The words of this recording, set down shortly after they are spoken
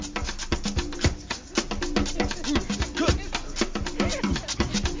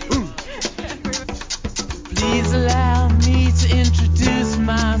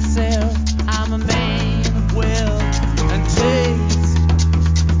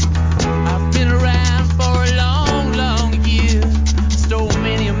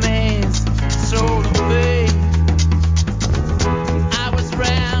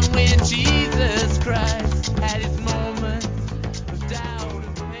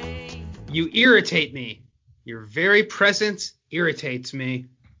You irritate me. Your very presence irritates me.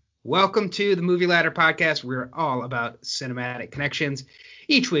 Welcome to the Movie Ladder Podcast. We're all about cinematic connections.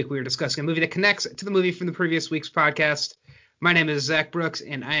 Each week we are discussing a movie that connects to the movie from the previous week's podcast. My name is Zach Brooks,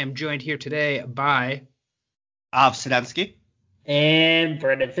 and I am joined here today by... Sedemsky. And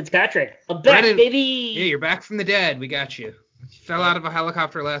Brendan Fitzpatrick. I'm back, baby! Yeah, you're back from the dead. We got you. You fell out of a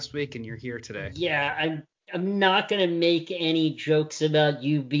helicopter last week, and you're here today. Yeah, I'm not going to make any jokes about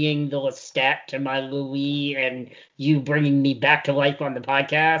you being the Lestat to my Louis and you bringing me back to life on the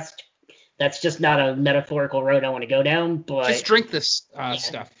podcast. That's just not a metaphorical road I want to go down. But just drink this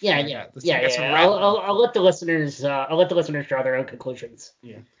stuff. Yeah. I'll let the listeners draw their own conclusions.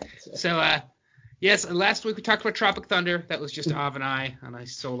 Yeah. So yes, last week we talked about Tropic Thunder. That was just Av and I on a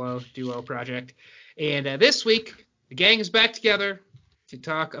solo duo project. And this week the gang is back together to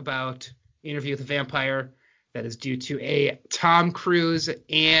talk about Interview with a Vampire. That is due to a Tom Cruise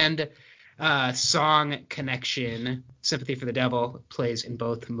and song connection. Sympathy for the Devil plays in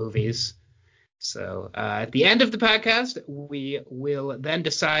both movies. So at the end of the podcast, we will then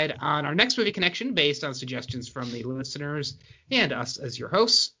decide on our next movie connection based on suggestions from the listeners and us as your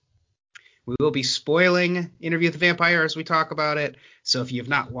hosts. We will be spoiling Interview with the Vampire as we talk about it. So if you have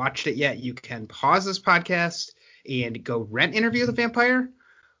not watched it yet, you can pause this podcast and go rent Interview with the Vampire.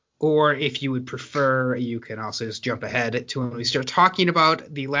 Or if you would prefer, you can also just jump ahead to when we start talking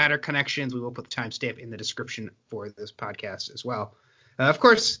about the latter connections. We will put the timestamp in the description for this podcast as well. Of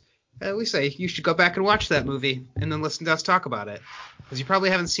course, we say you should go back and watch that movie and then listen to us talk about it, because you probably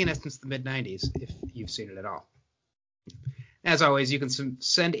haven't seen it since the mid-'90s, if you've seen it at all. As always, you can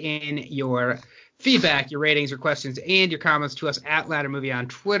send in your feedback, your ratings, your questions, and your comments to us at Ladder Movie on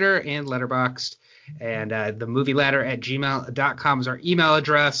Twitter and Letterboxd. And the movieladder@gmail.com is our email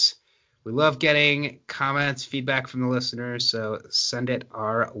address. We love getting comments, feedback from the listeners, so send it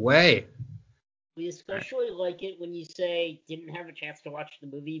our way. We especially like it when you say didn't have a chance to watch the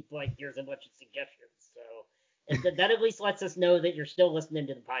movie, but here's a bunch of suggestions. So that at least lets us know that you're still listening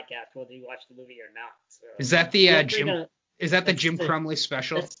to the podcast, whether you watch the movie or not. So, is that the Jim Crumley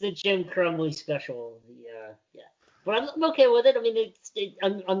special? That's the Jim Crumley special. Yeah. But I'm okay with it. I mean,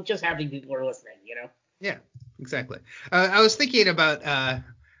 I'm just happy people are listening, you know? Yeah, exactly. I was thinking about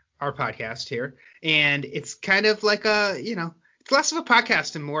our podcast here, and it's kind of like it's less of a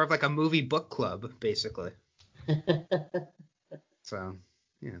podcast and more of like a movie book club, basically. So,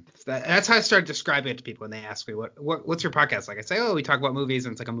 yeah. That's how I started describing it to people when they ask me, what's your podcast like? I say, we talk about movies,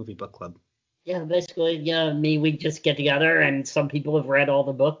 and it's like a movie book club. Yeah, basically, we just get together, and some people have read all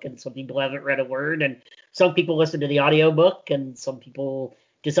the book, and some people haven't read a word, and some people listen to the audio book, and some people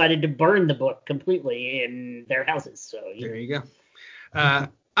decided to burn the book completely in their houses. So there you go. Av,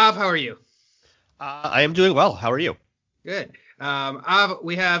 how are you? I am doing well. How are you? Good. Av,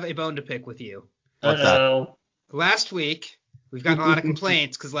 we have a bone to pick with you. What's that? Last week, we've gotten a lot of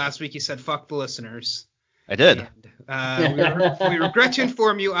complaints because last week you said fuck the listeners. I did. And, we regret to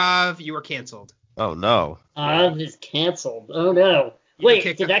inform you, Av, you were canceled. Oh, no. Av is canceled. Oh, no.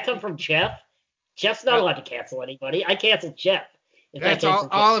 Wait, did that come from Jeff? Jeff's not allowed to cancel anybody. I canceled Jeff. That's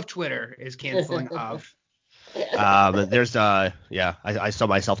all of Twitter is canceling Av. I saw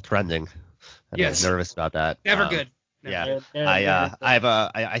myself trending. I was nervous about that. Never good. Never.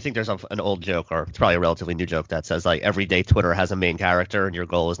 I think there's an old joke, or it's probably a relatively new joke, that says like every day Twitter has a main character and your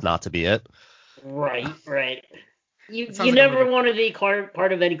goal is not to be it. Right. You never want to be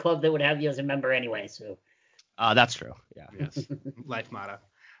part of any club that would have you as a member anyway. So. That's true. Yeah. Yes. Life motto.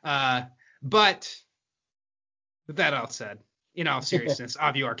 But with that all said, in all seriousness,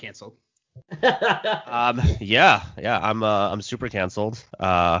 Av, you are canceled. I'm super canceled.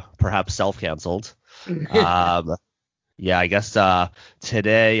 Perhaps self-canceled. I guess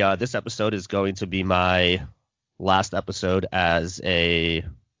today this episode is going to be my last episode as a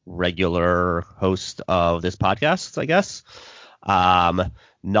regular host of this podcast, I guess.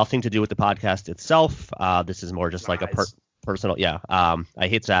 Nothing to do with the podcast itself. This is more just like a personal. I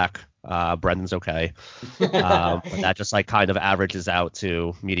hate Zach. Brendan's okay. But that just like kind of averages out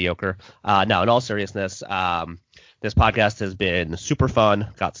to mediocre. No, in all seriousness, this podcast has been super fun.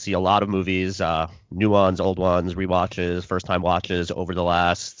 Got to see a lot of movies, new ones, old ones, rewatches, first time watches over the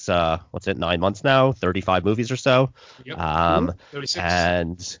last 9 months now, 35 movies or so. Yep. 36.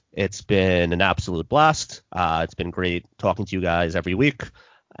 And it's been an absolute blast. It's been great talking to you guys every week,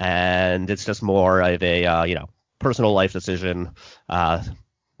 and it's just more of a personal life decision,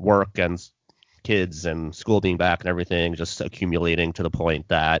 work and kids and school being back and everything just accumulating to the point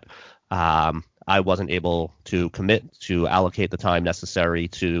that I wasn't able to commit to allocate the time necessary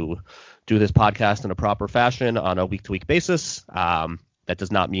to do this podcast in a proper fashion on a week-to-week basis. That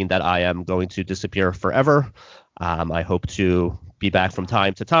does not mean that I am going to disappear forever. I hope to be back from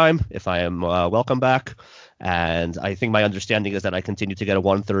time to time if I am welcome back. And I think my understanding is that I continue to get a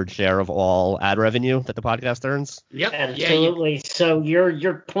 1/3 share of all ad revenue that the podcast earns. Yep. Absolutely. So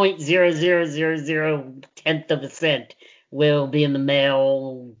your point 0.0000 of a cent will be in the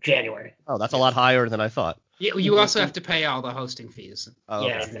mail January. Oh, that's a lot higher than I thought. You also have to pay all the hosting fees. Oh,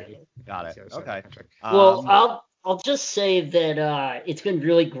 Yeah, okay. exactly. Got it. Okay. Well, I'll just say that it's been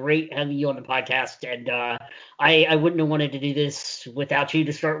really great having you on the podcast, and I wouldn't have wanted to do this without you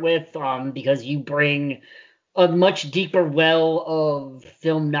to start with, because you bring a much deeper well of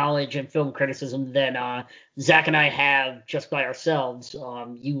film knowledge and film criticism than Zach and I have just by ourselves.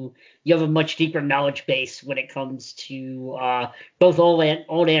 You have a much deeper knowledge base when it comes to both old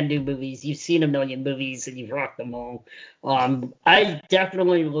and new movies. You've seen a million movies and you've rocked them all. I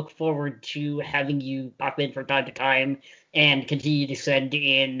definitely look forward to having you pop in from time to time and continue to send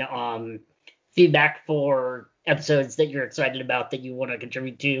in feedback for episodes that you're excited about that you want to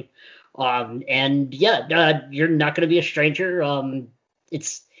contribute to. And yeah, you're not going to be a stranger.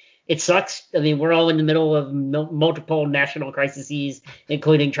 It sucks. I mean, we're all in the middle of multiple national crises,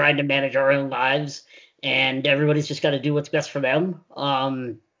 including trying to manage our own lives, and everybody's just got to do what's best for them.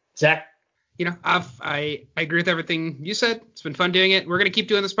 Zach? I agree with everything you said. It's been fun doing it. We're going to keep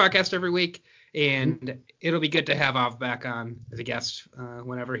doing this podcast every week, and it'll be good to have Av back on as a guest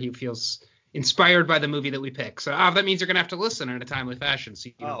whenever he feels inspired by the movie that we pick. So that means you're going to have to listen in a timely fashion.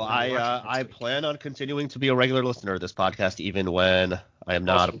 So I plan on continuing to be a regular listener of this podcast even when I am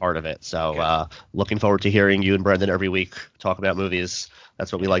not a part of it. So looking forward to hearing you and Brendan every week talk about movies.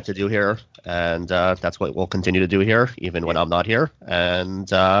 That's what we like to do here, and that's what we'll continue to do here even when I'm not here.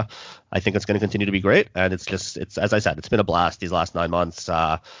 And I think it's going to continue to be great. And it's as I said, it's been a blast these last 9 months.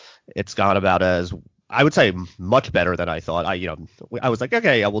 It's gone about as I would say much better than I thought. I was like,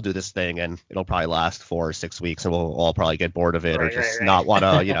 okay, yeah, we'll do this thing and it'll probably last 4 or 6 weeks and we'll all probably get bored of it or just not want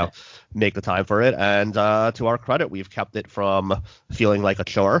to, make the time for it. And to our credit, we've kept it from feeling like a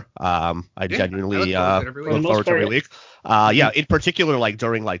chore. I genuinely look forward to every week. In particular, like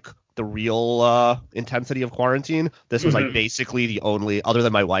during like the real intensity of quarantine, this was like basically the only, other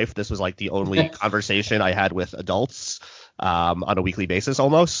than my wife, this was like the only conversation I had with adults on a weekly basis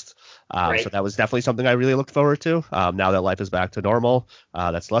almost. So that was definitely something I really looked forward to. Now that life is back to normal,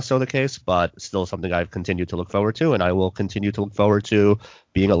 that's less so the case, but still something I've continued to look forward to, and I will continue to look forward to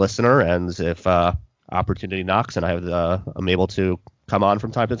being a listener. And if opportunity knocks and I'm able to come on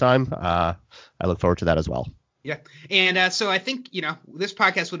from time to time, I look forward to that as well. Yeah. And so I think, this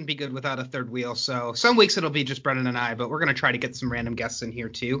podcast wouldn't be good without a third wheel. So some weeks it'll be just Brendan and I, but we're going to try to get some random guests in here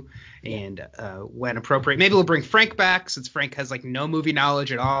too. And when appropriate, maybe we'll bring Frank back since Frank has like no movie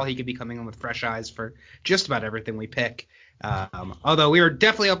knowledge at all. He could be coming in with fresh eyes for just about everything we pick. Although we are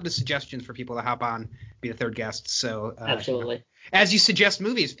definitely open to suggestions for people to hop on, be the third guest. So absolutely. As you suggest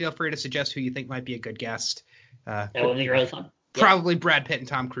movies, feel free to suggest who you think might be a good guest. That would be really fun. Probably Brad Pitt and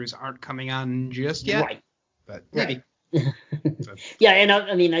Tom Cruise aren't coming on just yet. Right. But maybe. Yeah, and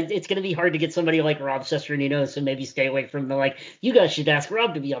I mean, it's going to be hard to get somebody like Rob Sesternino, so maybe stay away from you guys should ask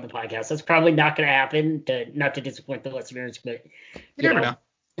Rob to be on the podcast. That's probably not going to happen, not to disappoint the listeners, but you never know.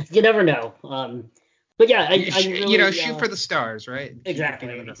 You never know. But yeah, I really, shoot for the stars, right?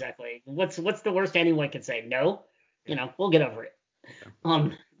 Exactly. What's the worst anyone can say? No, we'll get over it.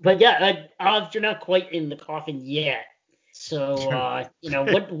 But yeah, you're not quite in the coffin yet. So,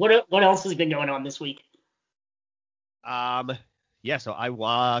 what else has been going on this week? So I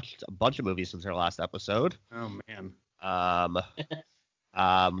watched a bunch of movies since our last episode. Oh man.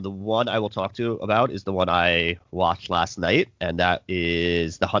 The one I will talk to about is the one I watched last night, and that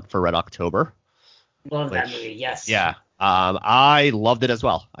is The Hunt for Red October. Love that movie, yes. Yeah. I loved it as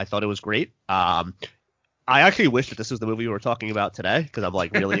well. I thought it was great. I actually wish that this was the movie we were talking about today because I'm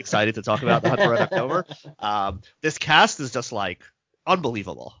like really excited to talk about The Hunt for Red October. This cast is just like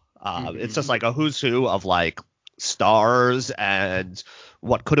unbelievable. It's just like a who's who of like stars and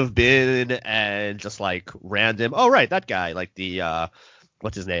what could have been and just like random. Oh, right. That guy, like the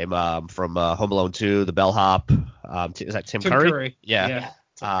what's his name from Home Alone 2, the bellhop. Is that Tim Curry? Yeah.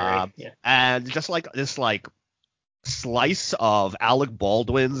 And just like this like slice of Alec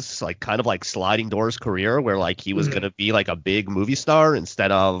Baldwin's like kind of like sliding doors career where like he was going to be like a big movie star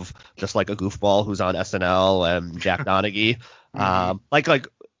instead of just like a goofball who's on SNL and Jack Donaghy.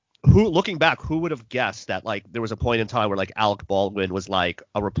 Who, looking back, who would have guessed that like there was a point in time where like Alec Baldwin was like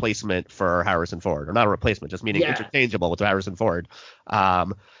a replacement for Harrison Ford, or not a replacement, just meaning interchangeable with Harrison Ford.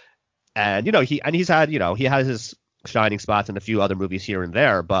 And he has his shining spots in a few other movies here and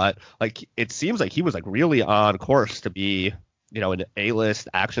there, but like it seems like he was like really on course to be an A-list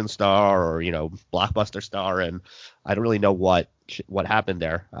action star or blockbuster star, and I don't really know what happened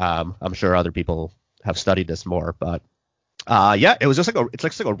there. I'm sure other people have studied this more, but yeah, it was just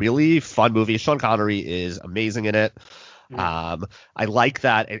like a really fun movie. Sean Connery is amazing in it. I like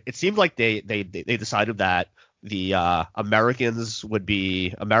that. It seemed like they decided that the Americans would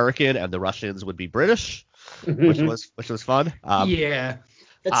be American and the Russians would be British, which was fun. Yeah.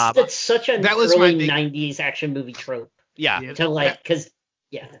 That's such an that was early my big, 90s action movie trope. Yeah. To like, because,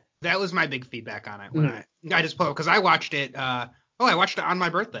 yeah. That was my big feedback on it when I just because I watched it. I watched it on my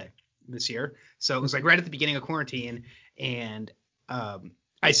birthday this year, so it was like right at the beginning of quarantine, and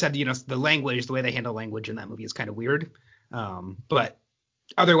I said, the language, the way they handle language in that movie is kind of weird, but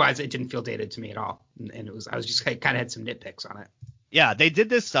otherwise it didn't feel dated to me at all, and I was just kind of had some nitpicks on it. Yeah, they did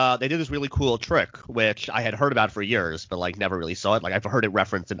this really cool trick, which I had heard about for years, but like never really saw it. Like I've heard it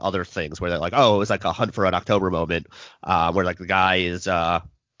referenced in other things where they're like, oh, it was like a Hunt for Red October moment, where like the guy is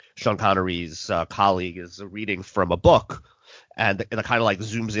Sean Connery's colleague is reading from a book, and it kind of like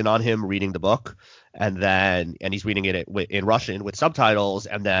zooms in on him reading the book, and he's reading it in Russian with subtitles,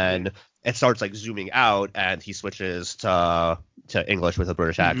 and then it starts like zooming out, and he switches to English with a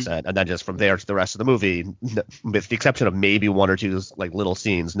British accent, and then just from there to the rest of the movie, with the exception of maybe one or two like little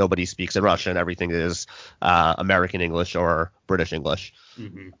scenes, nobody speaks in Russian. Everything is American English or British English.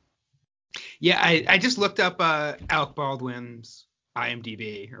 Yeah, I just looked up Alec Baldwin's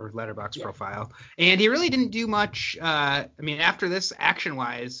IMDb or Letterboxd profile, and he really didn't do much. I mean, after this,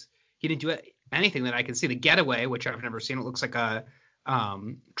 action-wise, he didn't do anything that I can see. The Getaway, which I've never seen, it looks like a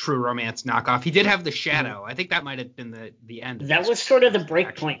True Romance knockoff. He did have The Shadow. I think that might have been the end. That was sort of the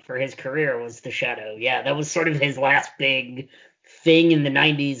break point for his career, was The Shadow. Yeah, that was sort of his last big thing in the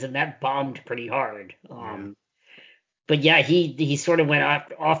 90s, and that bombed pretty hard. But yeah, he sort of went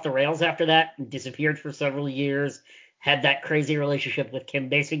off the rails after that and disappeared for several years. Had that crazy relationship with Kim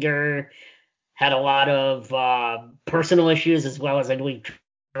Basinger. Had a lot of personal issues as well as, I believe,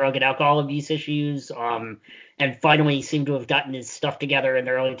 drug and alcohol abuse issues. And finally seemed to have gotten his stuff together in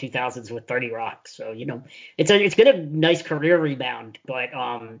the early 2000s with 30 Rock. So, it's been a nice career rebound, but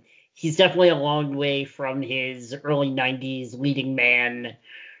he's definitely a long way from his early 90s leading man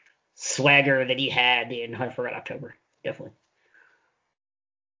swagger that he had in Hunt for Red October. Definitely.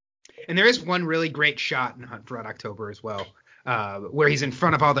 And there is one really great shot in Hunt for Red October as well, where he's in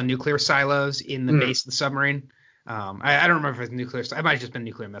front of all the nuclear silos in the base of the submarine. I don't remember if it was nuclear. It might have just been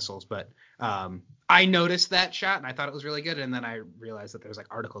nuclear missiles, but I noticed that shot and I thought it was really good. And then I realized that there was like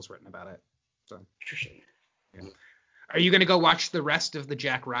articles written about it. So interesting. Yeah. Are you going to go watch the rest of the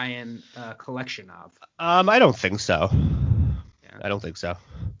Jack Ryan collection of? I don't think so. Yeah. I don't think so.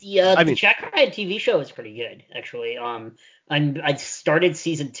 The Jack Ryan TV show is pretty good, actually. I started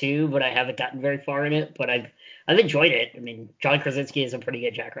season 2, but I haven't gotten very far in it. But I've enjoyed it. I mean, John Krasinski is a pretty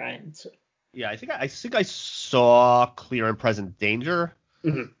good Jack Ryan. So. Yeah, I think I saw Clear and Present Danger.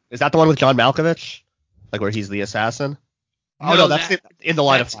 Is that the one with John Malkovich, like where he's the assassin? No, that's In the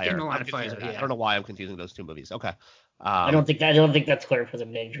Line of Fire. In the Line of Fire. Yeah. I don't know why I'm confusing those two movies. Okay. I don't think that's Clear and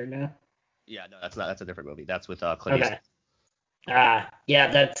Present Danger. No. Yeah, no, that's not. That's a different movie. That's with Clint Eastwood.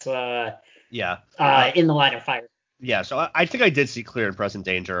 Yeah, that's In the Line of Fire. Yeah, so I think I did see Clear and Present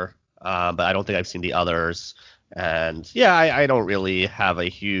Danger, but I don't think I've seen the others. And yeah, I don't really have a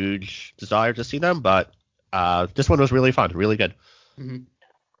huge desire to see them, but this one was really fun, really good. All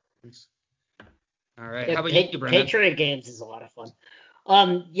right, how about you, Brendan? Patriot Games is a lot of fun.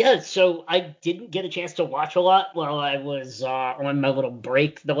 So I didn't get a chance to watch a lot while I was on my little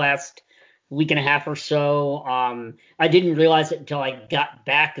break the last week and a half or so. I didn't realize it until I got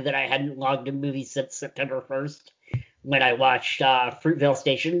back that I hadn't logged a movie since September 1st when I watched Fruitvale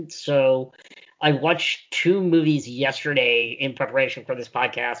Station. So I watched 2 movies yesterday in preparation for this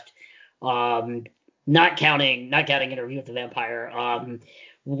podcast, not counting Interview with the Vampire.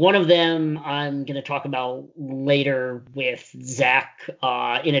 One of them I'm going to talk about later with Zach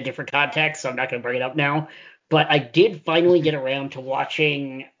in a different context, so I'm not going to bring it up now. But I did finally get around to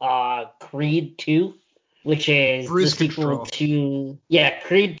watching Creed 2, which is Cruise the sequel Control. to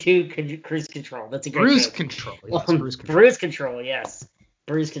Creed 2 Cruise Control. That's a great Cruise joke. Control. Yes, Cruise Control. Cruise Control, yes.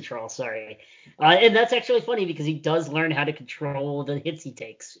 Cruise Control, sorry. And that's actually funny because he does learn how to control the hits he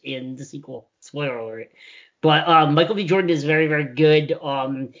takes in the sequel. Spoiler alert. But Michael B. Jordan is very, very good.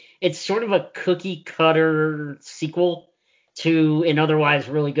 It's sort of a cookie cutter sequel to an otherwise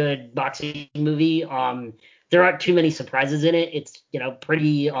really good boxing movie. There aren't too many surprises in it. It's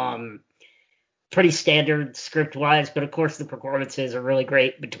pretty standard script wise, but of course the performances are really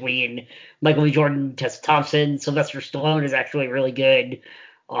great between Michael B. Jordan, Tessa Thompson. Sylvester Stallone is actually really good.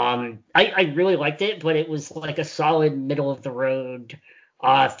 I really liked it, but it was like a solid middle of the road,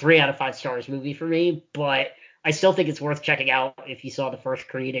 3 out of 5 stars movie for me. But I still think it's worth checking out if you saw the first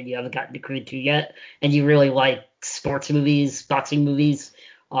Creed and you haven't gotten to Creed 2 yet, and you really like sports movies, boxing movies.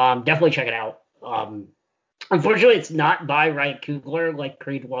 Definitely check it out. Unfortunately, it's not by Ryan Coogler like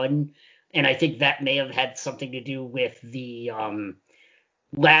Creed 1, and I think that may have had something to do with the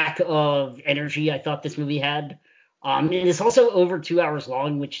lack of energy I thought this movie had. And it's also over 2 hours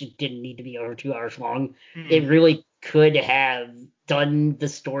long, which it didn't need to be over 2 hours long. It really could have done the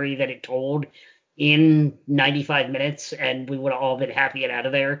story that it told in 95 minutes, and we would have all been happy and out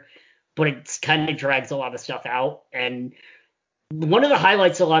of there. But it kind of drags a lot of stuff out. And one of the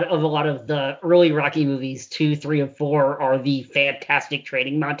highlights a lot of the early Rocky movies, 2, 3, and 4, are the fantastic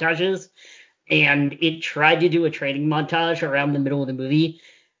training montages. And it tried to do a training montage around the middle of the movie,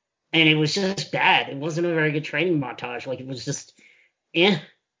 and it was just bad. It wasn't a very good training montage. Like, it was just And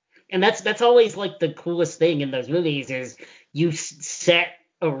that's always like the coolest thing in those movies is you set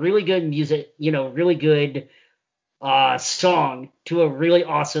a really good music, really good song to a really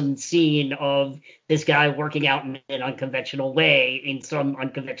awesome scene of this guy working out in an unconventional way in some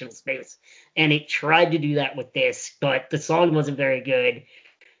unconventional space. And it tried to do that with this, but the song wasn't very good,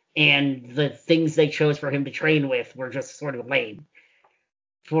 and the things they chose for him to train with were just sort of lame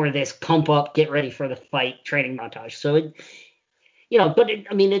for this pump up, get ready for the fight training montage. So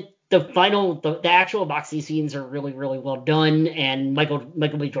the actual boxing scenes are really, really well done, and Michael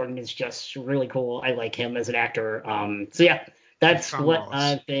B. Jordan is just really cool. I like him as an actor. So yeah, that's what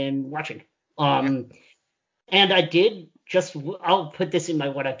I've been watching. And I did I'll put this in my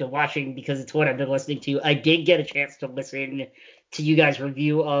what I've been watching because it's what I've been listening to. I did get a chance to listen to you guys'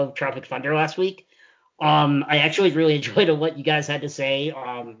 review of Tropic Thunder last week. I actually really enjoyed what you guys had to say,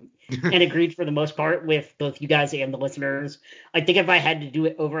 and agreed for the most part with both you guys and the listeners. I think if I had to do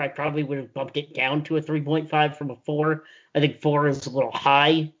it over, I probably would have bumped it down to a 3.5 from a 4. I think 4 is a little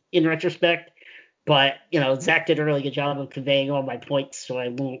high in retrospect, but Zach did a really good job of conveying all my points, so I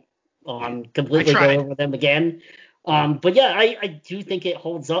won't completely go over them again. But yeah, I do think it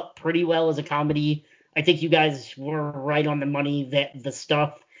holds up pretty well as a comedy. I think you guys were right on the money that the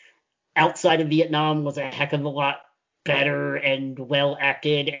stuff outside of Vietnam was a heck of a lot better and well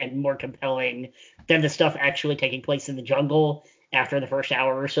acted and more compelling than the stuff actually taking place in the jungle after the first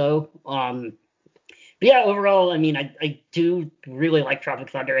hour or so. But yeah, overall, I mean, I do really like Tropic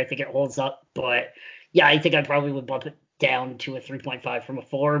Thunder. I think it holds up, but yeah, I think I probably would bump it down to a 3.5 from a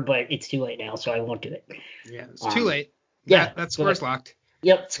 4, but it's too late now, so I won't do it. Yeah, it's too late. Yeah, that score's locked.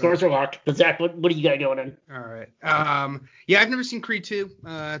 Yep, scores are locked. But Zach, what do you got going on? All right. Yeah, I've never seen Creed 2.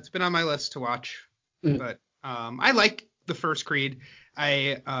 It's been on my list to watch, but I like the first Creed.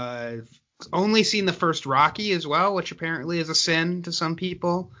 I've only seen the first Rocky as well, which apparently is a sin to some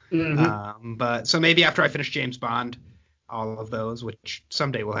people. But so maybe after I finish James Bond, all of those, which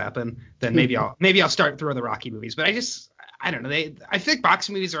someday will happen, then maybe I'll start through the Rocky movies. But I don't know. I feel like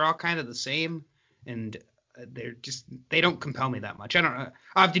boxing movies are all kind of the same, and they don't compel me that much. I don't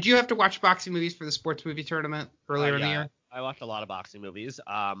know. Did you have to watch boxing movies for the sports movie tournament earlier in the year? I watched a lot of boxing movies.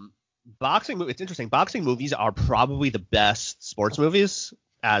 It's interesting. Boxing movies are probably the best sports movies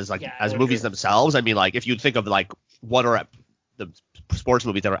as movies themselves. I mean, like, if you think of like what are the sports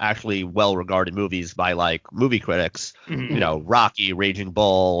movies that are actually well regarded movies by like movie critics, Rocky, Raging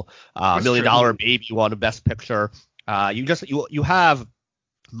Bull, $1 Million Baby won a Best Picture. You have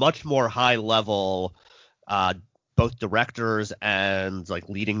much more high level both directors and like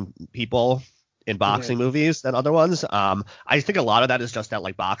leading people in boxing movies than other ones. I think a lot of that is just that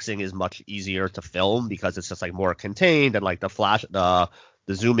like boxing is much easier to film because it's just like more contained, and like the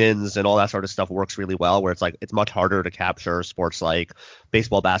zoom ins and all that sort of stuff works really well, where it's like it's much harder to capture sports like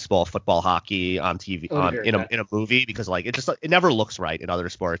baseball, basketball, football, hockey on TV in a movie, because like it never looks right in other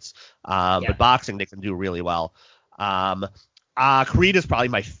sports. But boxing they can do really well. Creed is probably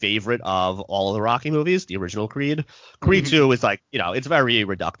my favorite of all of the Rocky movies, the original Creed. Creed 2 is like, it's very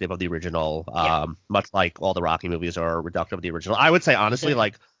reductive of the original, much like all the Rocky movies are reductive of the original. I would say, honestly,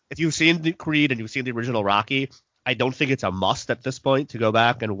 like, if you've seen the Creed and you've seen the original Rocky, I don't think it's a must at this point to go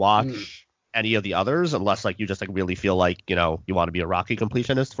back and watch any of the others, unless like you just like really feel like, you want to be a Rocky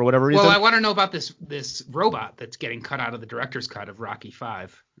completionist for whatever reason. Well, I want to know about this robot that's getting cut out of the director's cut of Rocky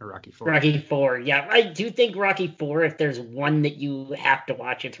 5 or Rocky 4. Rocky 4, yeah. I do think Rocky 4, if there's one that you have to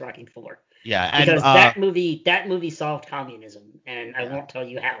watch, it's Rocky 4. Yeah, and because that movie solved communism, and I won't tell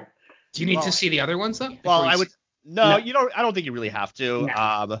you how. Do you need to see the other ones though? Well, I don't think you really have to.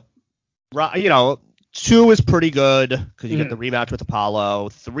 No. 2 is pretty good because you get the rematch with Apollo.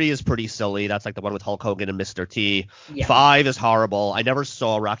 3 is pretty silly. That's like the one with Hulk Hogan and Mr. T. Yeah. 5 is horrible. I never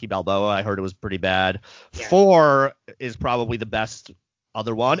saw Rocky Balboa. I heard it was pretty bad. Yeah. 4 is probably the best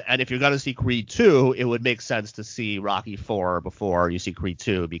other one. And if you're going to see Creed 2, it would make sense to see Rocky 4 before you see Creed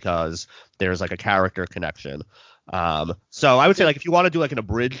 2 because there's like a character connection. So I would say like if you want to do like an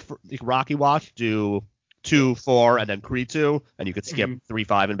abridged Rocky watch, do 2, 4, and then Creed 2, and you could skip 3,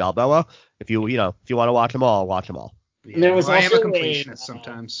 5, and Balboa. If you want to watch them all, watch them all. Yeah, And there was I am a also completionist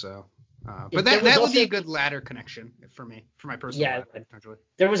sometimes, so. But that would be a good ladder connection for me, for my personal ladder, potentially.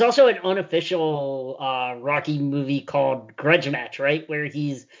 There was also an unofficial Rocky movie called Grudge Match, right? Where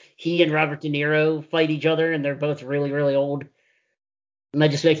he and Robert De Niro fight each other, and they're both really, really old. Am I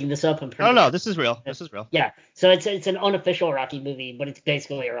just making this up? No, this is real. This is real. Yeah, so it's an unofficial Rocky movie, but it's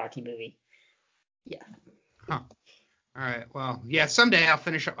basically a Rocky movie. Yeah. Huh. All right. Well, yeah, someday I'll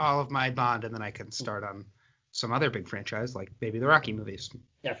finish all of my Bond, and then I can start on some other big franchise, like maybe the Rocky movies.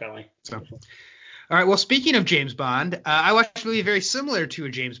 Definitely. So, all right. Well, speaking of James Bond, I watched a movie very similar to a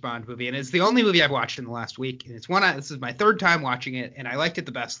James Bond movie, and it's the only movie I've watched in the last week. And this is my third time watching it, and I liked it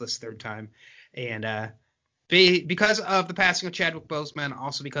the best this third time. And because of the passing of Chadwick Boseman,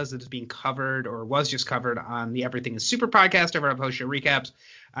 also because it is being covered or was just covered on the Everything is Super podcast over at Post Show Recaps,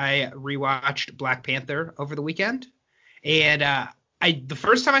 I rewatched Black Panther over the weekend. And the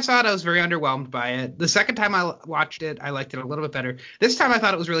first time I saw it, I was very underwhelmed by it. The second time I watched it, I liked it a little bit better. This time I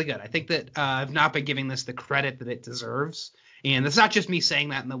thought it was really good. I think that I've not been giving this the credit that it deserves. And it's not just me saying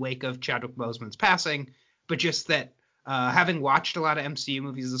that in the wake of Chadwick Boseman's passing, but just that having watched a lot of MCU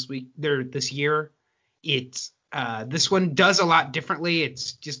movies this year, this one does a lot differently.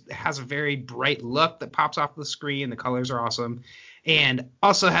 It has a very bright look that pops off the screen. The colors are awesome. And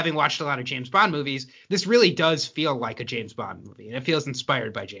also having watched a lot of James Bond movies, this really does feel like a James Bond movie, and it feels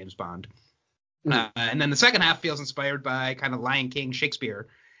inspired by James Bond. And then the second half feels inspired by kind of Lion King, Shakespeare.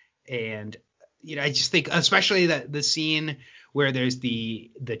 And, I just think especially that the scene where there's the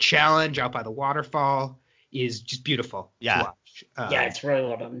challenge out by the waterfall is just beautiful to watch. Yeah, it's really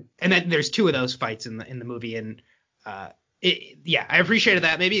well done. And then there's 2 of those fights in the movie, and I appreciated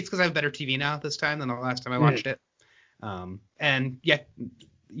that. Maybe it's because I have better TV now this time than the last time I watched it. And yeah,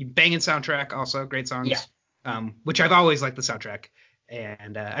 banging soundtrack, also great songs. Which I've always liked the soundtrack,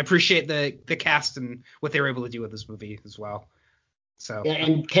 and I appreciate the cast and what they were able to do with this movie as well. So yeah,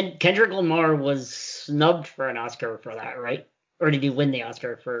 and Kendrick Lamar was snubbed for an Oscar for that, right? Or did he win the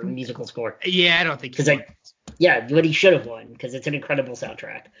Oscar for musical score? Yeah, I don't think he won. But he should have won because it's an incredible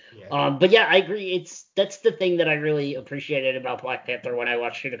soundtrack. Yeah. But yeah, I agree. That's the thing that I really appreciated about Black Panther when I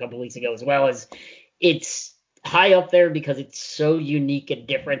watched it a couple weeks ago as well, is it's high up there because it's so unique and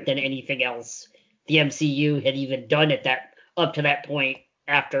different than anything else the MCU had even done up to that point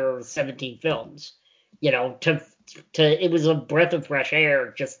after 17 films. It was a breath of fresh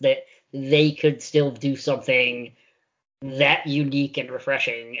air just that they could still do something that unique and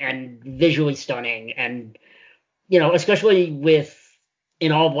refreshing and visually stunning, and especially with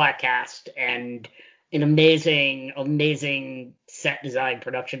an all black cast and an amazing set design,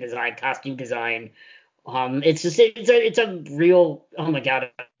 production design, costume design. It's a real, oh my god,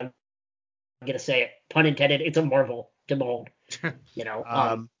 I'm gonna say it, pun intended, it's a marvel to behold.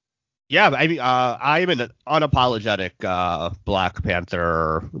 Yeah, I mean, I am an unapologetic Black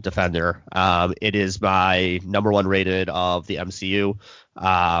Panther defender. It is my number 1 rated of the MCU.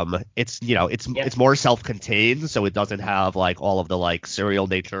 It's more self-contained, so it doesn't have like all of the like serial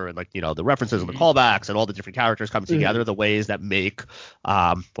nature and like the references and the callbacks and all the different characters coming together, the ways that make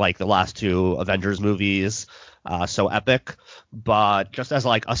like the last 2 Avengers movies so epic. But just as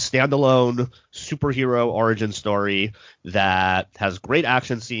like a standalone superhero origin story that has great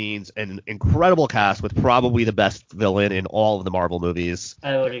action scenes and an incredible cast with probably the best villain in all of the Marvel movies.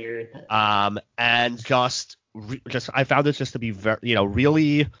 I would agree with that. And just I found it just to be very,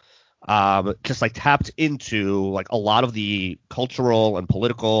 really just like tapped into like a lot of the cultural and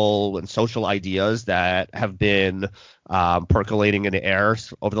political and social ideas that have been percolating in the air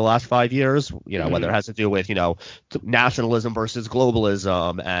over the last 5 years, whether it has to do with, nationalism versus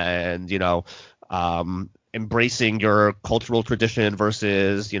globalism and, embracing your cultural tradition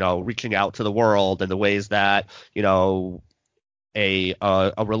versus, reaching out to the world, and the ways that,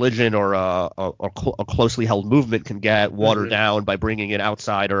 a religion or a closely held movement can get watered down by bringing in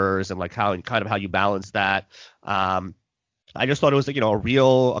outsiders, and like how you balance that. I just thought it was a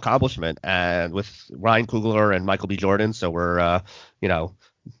real accomplishment, and with Ryan Coogler and Michael B. Jordan, so we're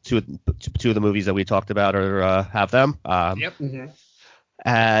two of the movies that we talked about have them. Yep.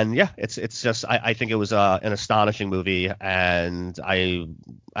 And yeah, it's just I think it was an astonishing movie, and I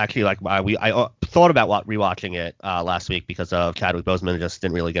actually thought about rewatching it last week because of Chadwick Boseman. Just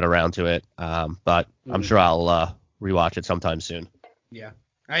didn't really get around to it. But I'm sure I'll rewatch it sometime soon. Yeah.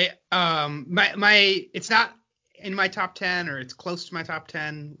 My it's not in my top 10 or it's close to my top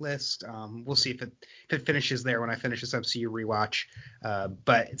 10 list. We'll see if it finishes there when I finish this MCU rewatch.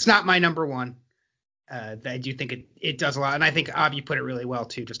 But it's not my number one. I do think it does a lot. And I think, you put it really well,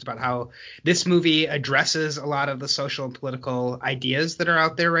 too, just about how this movie addresses a lot of the social and political ideas that are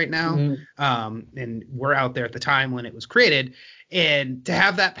out there right now. Mm-hmm. And were out there at the time when it was created. And to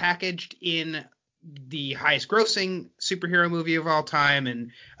have that packaged in the highest grossing superhero movie of all time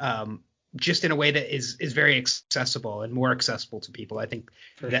and just in a way that is very accessible and more accessible to people. I think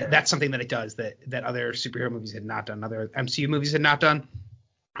that's something that it does that other superhero movies had not done, other MCU movies had not done.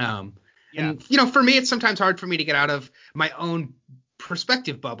 And, for me, it's sometimes hard for me to get out of my own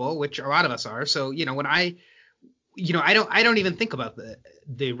perspective bubble, which a lot of us are. So, when I don't even think about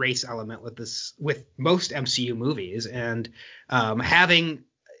the race element with most MCU movies, and having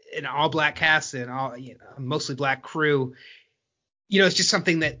an all black cast and all mostly black crew, it's just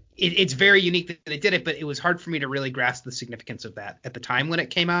something that it's very unique that it did it, but it was hard for me to really grasp the significance of that at the time when it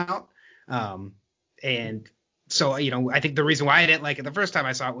came out. And so, I think the reason why I didn't like it the first time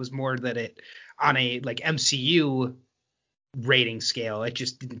I saw it was more that it on a like MCU rating scale, it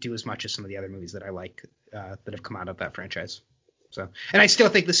just didn't do as much as some of the other movies that I like that have come out of that franchise. So, and I still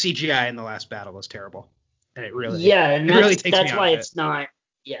think the CGI in the last battle was terrible. And it really, really takes me out. That's why it's not.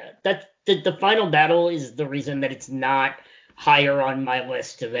 Yeah, that's the final battle is the reason that it's not higher on my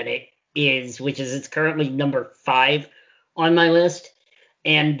list than it is, which is it's currently number 5 on my list.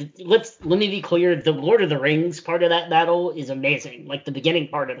 And let me be clear, the Lord of the Rings part of that battle is amazing. Like the beginning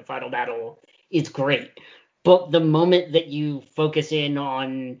part of the final battle is great. But the moment that you focus in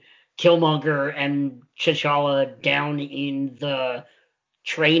on Killmonger and T'Challa down in the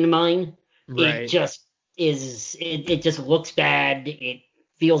train mine, right. It just looks bad. It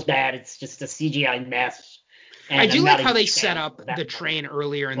feels bad. It's just a CGI mess. I do like how they set up the train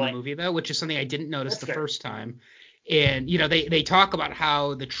earlier in the movie, though, which is something I didn't notice the first time. And, they talk about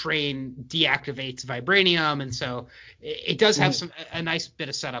how the train deactivates vibranium. And so it does have a nice bit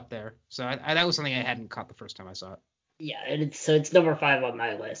of setup there. So that was something I hadn't caught the first time I saw it. Yeah, and it's number 5 on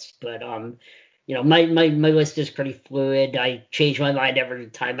my list. But, my list is pretty fluid. I change my mind every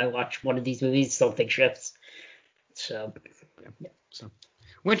time I watch one of these movies. Something shifts. So, yeah. So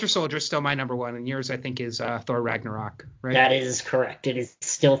Winter Soldier is still my number 1. And yours, I think, is Thor Ragnarok, right? That is correct. It is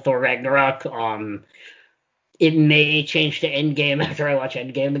still Thor Ragnarok. It may change to Endgame after I watch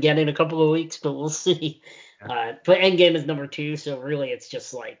Endgame again in a couple of weeks, but we'll see. Yeah. But Endgame is number 2, so really it's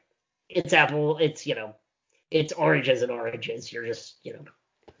just like it's Apple. It's it's oranges and oranges. You're just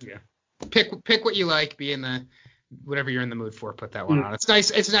Yeah. Pick what you like. Be in the whatever you're in the mood for. Put that one on. It's nice.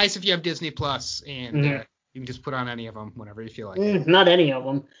 It's nice if you have Disney Plus and you can just put on any of them whenever you feel like it. Not any of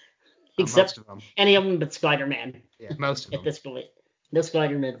them, except most of them. Any of them but Spider-Man. Yeah, most of them. At this point, no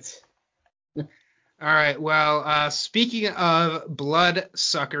Spider-Mans. All right. Well, speaking of blood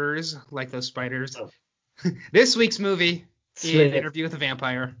suckers like those spiders, this week's movie is Interview with a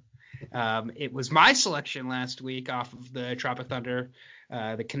Vampire. It was my selection last week off of the Tropic Thunder,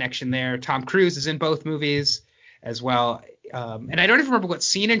 the connection there. Tom Cruise is in both movies as well. And I don't even remember what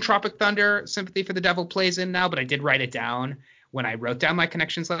scene in Tropic Thunder Sympathy for the Devil plays in now, but I did write it down when I wrote down my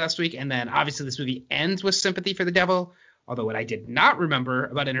connections last week. And then obviously this movie ends with Sympathy for the Devil. Although what I did not remember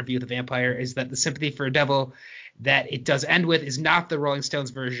about Interview with the Vampire is that the Sympathy for a Devil that it does end with is not the Rolling Stones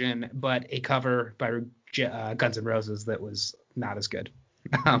version, but a cover by Guns N' Roses that was not as good.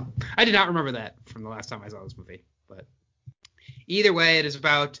 I did not remember that from the last time I saw this movie. But either way, it is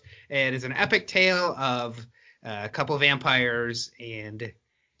an epic tale of a couple of vampires and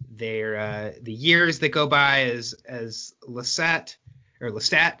their the years that go by as Lestat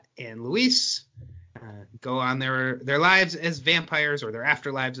and Luis go on their lives as vampires or their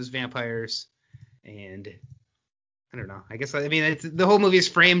afterlives as vampires. And I don't know. I guess the whole movie is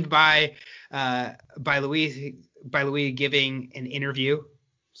framed by Louis giving an interview.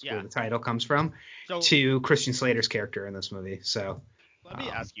 Where the title comes from to Christian Slater's character in this movie. So let me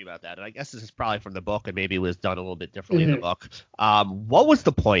ask you about that. And I guess this is probably from the book, and maybe it was done a little bit differently in the book. What was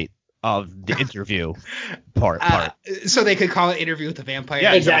the point of the interview part? So they could call it Interview with the Vampire.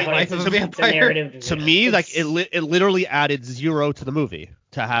 Yeah, exactly. Life of a Vampire. To me, like it literally added 0 to the movie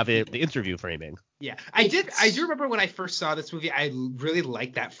to have the interview framing. Yeah, I do remember when I first saw this movie, I really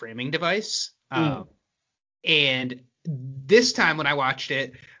liked that framing device. And this time when I watched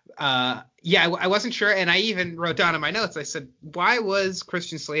it, I wasn't sure, and I even wrote down in my notes. I said, why was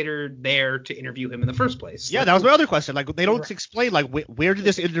Christian Slater there to interview him in the first place? Yeah, that was my other question. Like, they don't explain, like, where did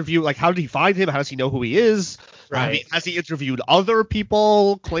this interview, like, how did he find him? How does he know who he is? Right. Has he interviewed other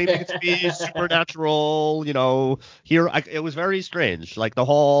people claiming to be supernatural? It was very strange. Like, the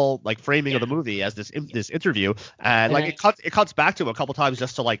whole, like, framing of the movie as this interview. And, like, it cuts back to him a couple times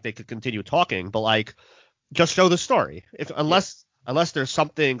just so, like, they could continue talking. But, like, just show the story. Unless there's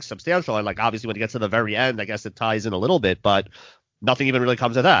something substantial, and like obviously when it gets to the very end, I guess it ties in a little bit, but nothing even really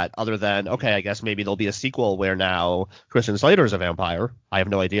comes of that other than, okay, I guess maybe there'll be a sequel where now Christian Slater is a vampire. I have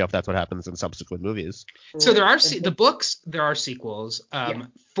no idea if that's what happens in subsequent movies. So there are the books, there are sequels.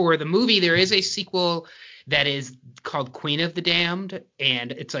 For the movie, there is a sequel that is called Queen of the Damned,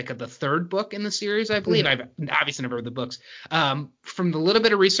 and it's like the third book in the series, I believe. I've obviously never read the books. From the little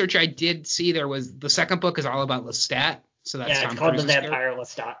bit of research I did see, there was the second book is all about Lestat. So that's Tom it's called Cruise's The Vampire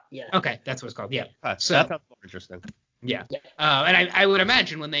Lestat. Yeah. Okay, that's what it's called. Yeah. So that sounds more interesting. Yeah. And I would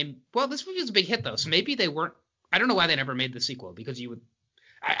imagine this movie was a big hit though, so maybe they weren't. I don't know why they never made the sequel, because you would.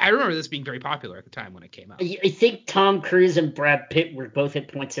 I remember this being very popular at the time when it came out. I think Tom Cruise and Brad Pitt were both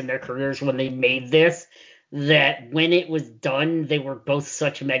at points in their careers when they made this that when it was done, they were both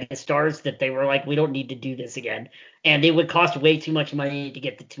such megastars that they were like, we don't need to do this again. And it would cost way too much money to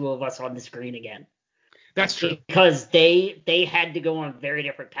get the two of us on the screen again. That's true. Because they had to go on very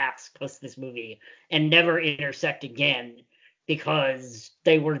different paths post this movie and never intersect again, because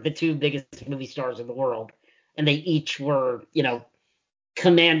they were the two biggest movie stars in the world. And they each were,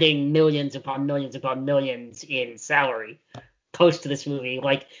 commanding millions upon millions upon millions in salary post this movie.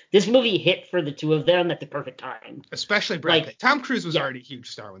 Like, this movie hit for the two of them at the perfect time. Especially Brad Pitt. Tom Cruise was already a huge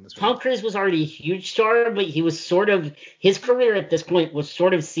star when this movie. Tom Cruise was already a huge star, but he was his career at this point was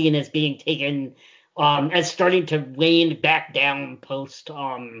sort of seen as being taken as starting to wane back down post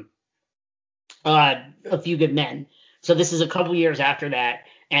A Few Good Men. So this is a couple years after that,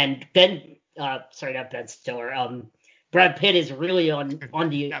 and not Ben Stiller. Brad Pitt is really on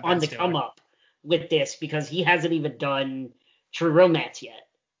the come up with this, because he hasn't even done True Romance yet,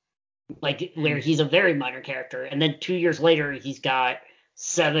 like where he's a very minor character, and then 2 years later he's got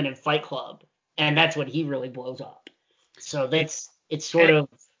Seven and Fight Club, and that's when he really blows up. So it's sort of.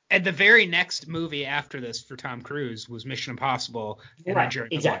 And the very next movie after this for Tom Cruise was Mission Impossible. And right,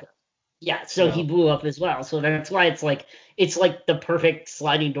 exactly. Yeah, so he blew up as well. So that's why it's like the perfect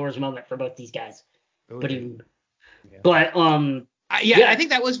sliding doors moment for both these guys. Okay. I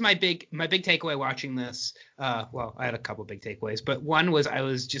think that was my big takeaway watching this. I had a couple big takeaways, but one was I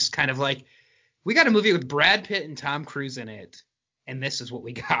was just kind of like, we got a movie with Brad Pitt and Tom Cruise in it, and this is what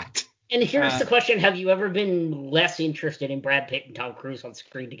we got. And here's the question: have you ever been less interested in Brad Pitt and Tom Cruise on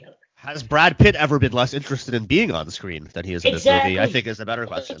screen together? Has Brad Pitt ever been less interested in being on the screen than he is in this movie? I think is a better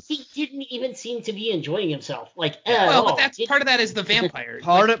question. He didn't even seem to be enjoying himself. But part of that is the vampire.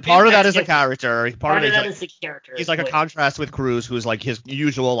 Part of that is the character. Part of that is the character. He's like a contrast with Cruise, who's like his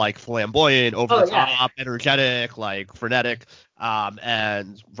usual like flamboyant, over the top, energetic, like frenetic.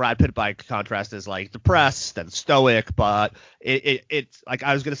 And Brad Pitt, by contrast, is like depressed and stoic. But it's like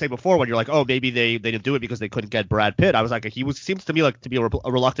I was gonna say before, when you're like, oh, maybe they didn't do it because they couldn't get Brad Pitt. I was like, seems to me like to be a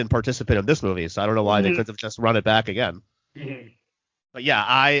reluctant participant in this movie, so I don't know why they could have just run it back again. But yeah,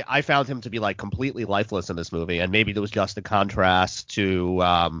 I found him to be like completely lifeless in this movie, and maybe it was just a contrast to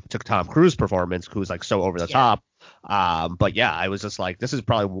Tom Cruise's performance, who's like so over the top. But yeah, I was just like, this is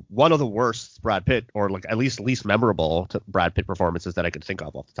probably one of the worst Brad Pitt, or like at least memorable Brad Pitt performances that I could think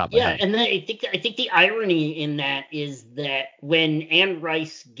of off the top of my head. Yeah, and then I think the irony in that is that when Anne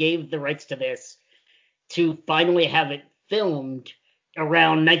Rice gave the rights to this to finally have it filmed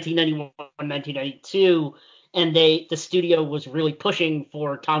around 1991, 1992, and the studio was really pushing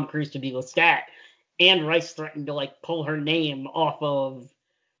for Tom Cruise to be Lestat, Anne Rice threatened to like pull her name off of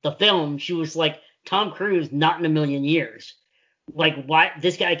the film. She was like, Tom Cruise, not in a million years. Like, why?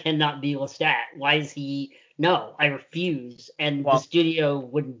 This guy cannot be Lestat. Why is he? No, I refuse. And the studio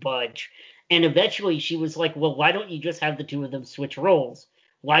wouldn't budge. And eventually she was like, well, why don't you just have the two of them switch roles?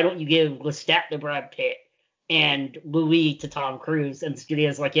 Why don't you give Lestat to Brad Pitt and Louis to Tom Cruise? And the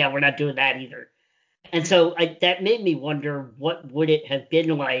studio's like, yeah, we're not doing that either. And so that made me wonder, what would it have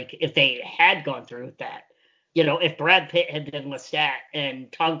been like if they had gone through with that? If Brad Pitt had been Lestat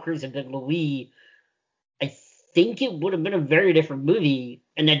and Tom Cruise had been Louis, I think it would have been a very different movie.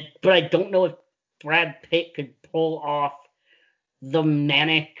 But I don't know if Brad Pitt could pull off the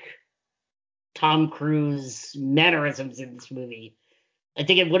manic Tom Cruise mannerisms in this movie. I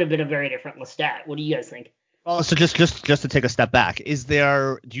think it would have been a very different Lestat. What do you guys think? Well, so just to take a step back, I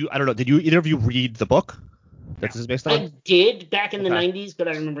don't know, did either of you read the book? that this is based on? I did back in the Okay. 90s, but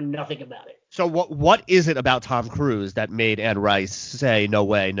I remember nothing about it. So what is it about Tom Cruise that made Anne Rice say, no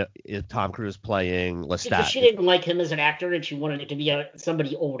way, no, is Tom Cruise playing Because Lestat? she didn't like him as an actor, and she wanted it to be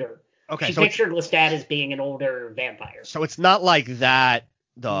somebody older. Okay, She so it's, pictured Lestat as being an older vampire. so it's not like that.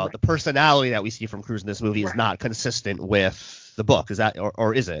 The Right. personality that we see from Cruise in this movie is Right. not consistent with the book. Is that,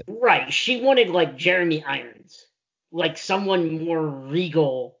 or is it? Right. She wanted like Jeremy Irons, like someone more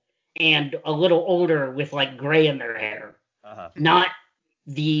regal and a little older with like gray in their hair, Uh-huh. not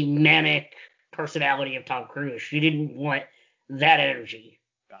the manic personality of Tom Cruise. She didn't want that energy.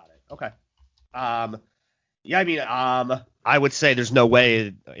 Got it. Okay. Yeah, I mean, I would say there's no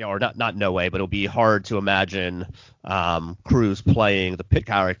way, or not no way, but it'll be hard to imagine Cruise playing the Pitt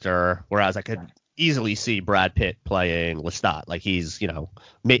character, whereas I could easily see Brad Pitt playing Lestat. Like he's,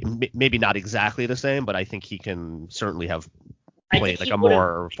 maybe not exactly the same, but I think he can certainly have played like a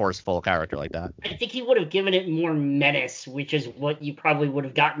more forceful character like that. I think he would have given it more menace, which is what you probably would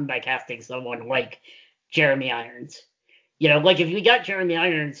have gotten by casting someone like Jeremy Irons. Like if we got Jeremy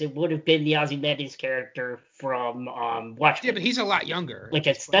Irons, it would have been the Ozymandias character from Watchmen. Yeah, but he's a lot younger. Like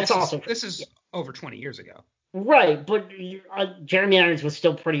this is over 20 years ago. Right, but Jeremy Irons was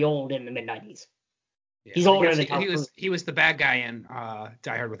still pretty old in the mid 90s. Yeah, he's older than Tom Cruise. He was the bad guy in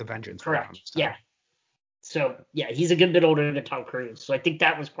Die Hard with a Vengeance. Correct. Yeah. So yeah, he's a good bit older than Tom Cruise. So I think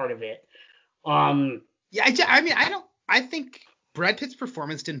that was part of it. Yeah, I mean, I think Brad Pitt's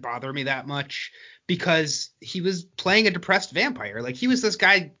performance didn't bother me that much because he was playing a depressed vampire. Like he was this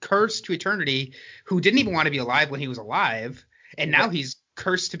guy cursed to eternity who didn't even want to be alive when he was alive, and now he's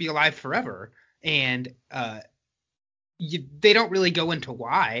cursed to be alive forever. And they don't really go into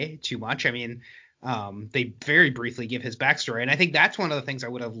why too much. I mean, they very briefly give his backstory, and I think that's one of the things I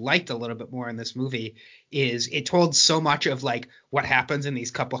would have liked a little bit more in this movie is it told so much of like what happens in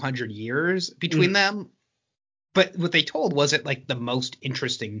these couple hundred years between them. But what they told wasn't like the most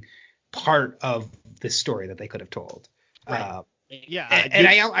interesting part of the story that they could have told. Right. And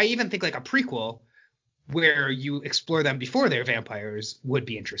I even think like a prequel where you explore them before they're vampires would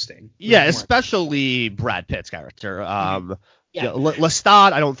be interesting. Yeah, especially Brad Pitt's character.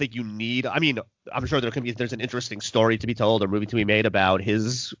 Lestat, I don't think you need. I mean, I'm sure there's an interesting story to be told or movie to be made about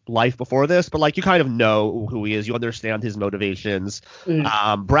his life before this, but like you kind of know who he is, you understand his motivations.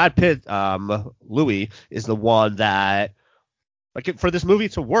 Brad Pitt, Louis, is the one that, like, for this movie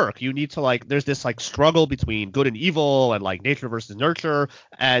to work, you need to like there's this like struggle between good and evil and like nature versus nurture,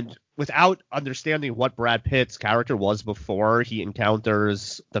 and without understanding what Brad Pitt's character was before he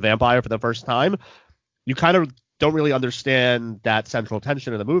encounters the vampire for the first time, you kind of don't really understand that central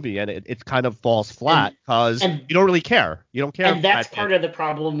tension in the movie, and it kind of falls flat because you don't really care. You don't care. And that's part of the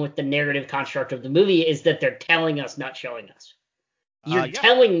problem with the narrative construct of the movie is that they're telling us, not showing us. You're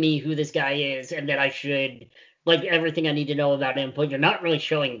telling me who this guy is and that I should like everything I need to know about him, but you're not really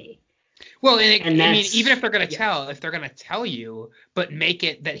showing me. Well, I mean, even if they're gonna tell you, but make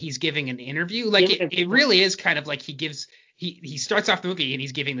it that he's giving an interview, like it really is kind of like he starts off the movie and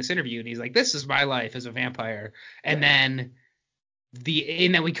he's giving this interview and he's like, this is my life as a vampire, and then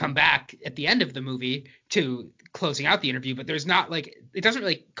we come back at the end of the movie to closing out the interview, but there's not like it doesn't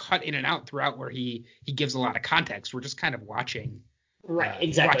really cut in and out throughout where he gives a lot of context. We're just kind of watching. Right,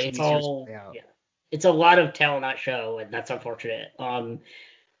 exactly. It's all it's a lot of tell not show, and that's unfortunate.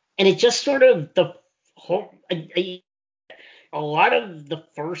 And it just sort of the whole a lot of the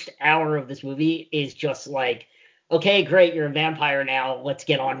first hour of this movie is just like, okay, great, you're a vampire now, let's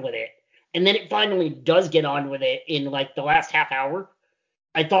get on with it. And then it finally does get on with it in like the last half hour.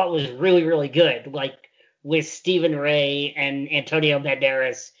 I thought was really, really good, like with Stephen Ray and Antonio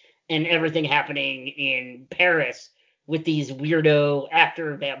Banderas and everything happening in Paris with these weirdo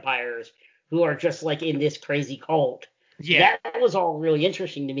actor vampires who are just like in this crazy cult. Yeah. That was all really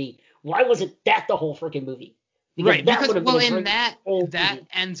interesting to me. Why wasn't that the whole freaking movie? That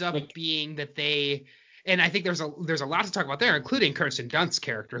ends up being that they, and I think there's a lot to talk about there, including Kirsten Dunst's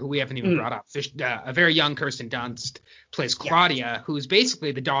character, who we haven't even brought up. A very young Kirsten Dunst plays Claudia, who's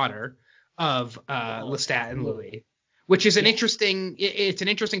basically the daughter of Lestat and Louis, which is an interesting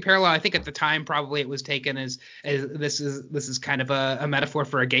parallel. I think at the time probably it was taken as this is kind of a metaphor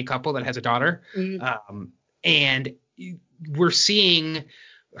for a gay couple that has a daughter, and we're seeing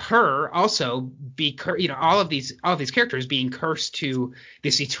her also be all of these characters being cursed to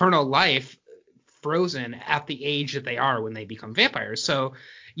this eternal life, frozen at the age that they are when they become vampires. So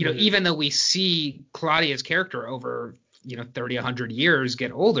even though we see Claudia's character over 30, 100 years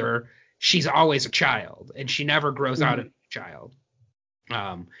get older, she's always a child, and she never grows out of a child.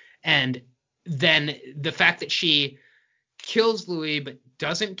 And then the fact that she kills Louis but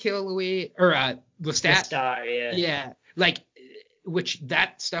doesn't kill Louis or Lestat. Lestat, Yeah, like, which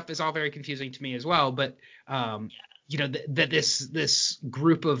that stuff is all very confusing to me as well. But that this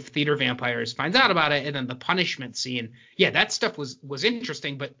group of theater vampires finds out about it, and then the punishment scene. Yeah, that stuff was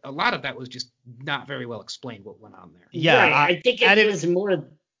interesting, but a lot of that was just not very well explained what went on there. Yeah, right. I think it was more.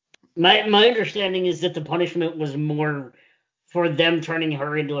 My understanding is that the punishment was more for them turning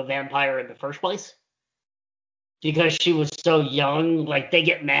her into a vampire in the first place. Because she was so young, like, they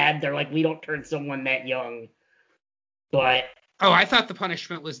get mad. They're like, we don't turn someone that young. But I thought the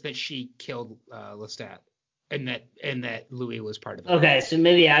punishment was that she killed Lestat, and that Louis was part of it. Okay, so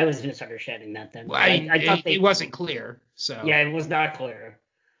maybe I was misunderstanding that then. Well, I thought it wasn't clear. So yeah, it was not clear.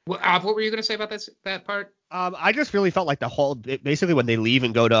 Well, what were you going to say about that part? I just really felt like basically when they leave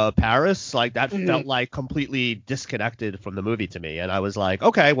and go to Paris, like that felt like completely disconnected from the movie to me. And I was like,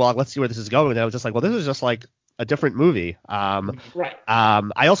 okay, well, let's see where this is going. And I was just like, well, this is just like a different movie. Right.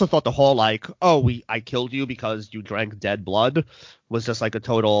 I also thought the whole like, I killed you because you drank dead blood was just like a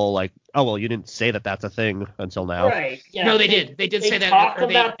total like, oh, well, you didn't say that that's a thing until now. Right. Yeah. No, they did. They did say that. They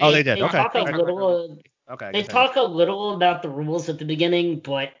did. They Okay. talk a little. Okay. They talk a little about the rules at the beginning,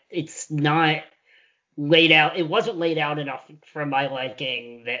 but it's not laid out. It wasn't laid out enough for my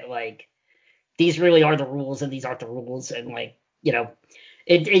liking that like these really are the rules and these aren't the rules, and like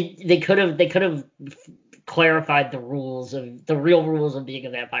they could have clarified the real rules of being a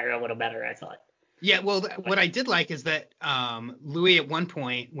vampire a little better, I thought. Yeah, well, what I did like is that Louis at one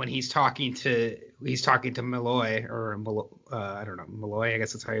point when he's talking to Malloy I don't know, Malloy, I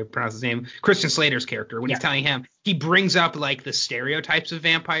guess that's how you pronounce his name, Christian Slater's character, when he's telling him, he brings up like the stereotypes of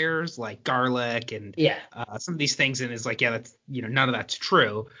vampires, like garlic and some of these things, and is like, yeah, that's none of that's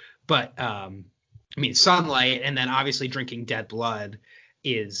true, but I mean, sunlight and then obviously drinking dead blood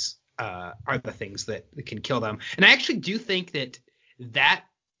are the things that can kill them, and I actually do think that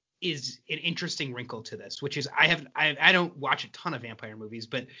is an interesting wrinkle to this, which is I don't watch a ton of vampire movies,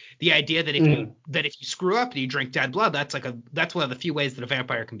 but the idea that if you screw up and you drink dead blood, that's one of the few ways that a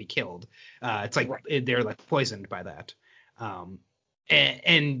vampire can be killed. It's like they're like poisoned by that.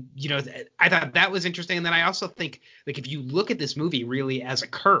 And I thought that was interesting. And then I also think like if you look at this movie really as a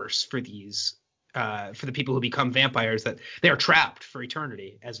curse for these for the people who become vampires, that they are trapped for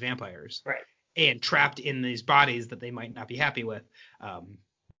eternity as vampires, right? And trapped in these bodies that they might not be happy with.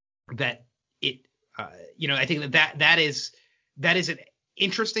 That it, I think that is an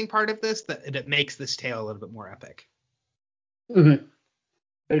interesting part of this that makes this tale a little bit more epic. Mm-hmm.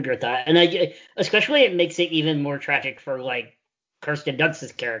 I agree with that, and especially it makes it even more tragic for like Kirsten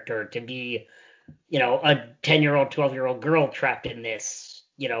Dunst's character to be, a 10-year-old, 12-year-old girl trapped in this,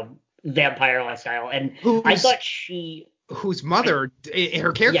 vampire lifestyle, and I thought whose mother,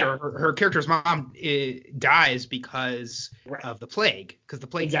 her character's mom dies because of the plague, because the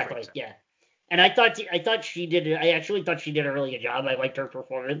plague. Exactly. Yeah. And I actually thought she did a really good job. I liked her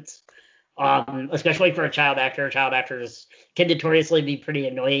performance, especially for a child actor. Child actors can notoriously be pretty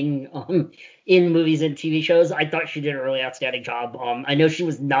annoying in movies and TV shows. I thought she did a really outstanding job. I know she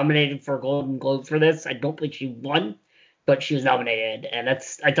was nominated for a Golden Globe for this. I don't think she won, but she was nominated, and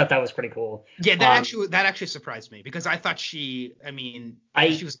I thought that was pretty cool. Yeah, that actually surprised me, because I thought she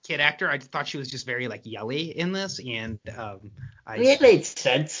was a kid actor. I thought she was just very like yelly in this, and it made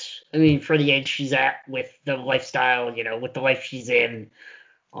sense. I mean, for the age she's at, with the lifestyle, with the life she's in,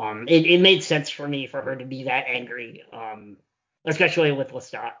 it made sense for me for her to be that angry, especially with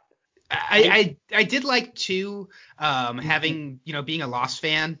Lestat. I did like too, having being a Lost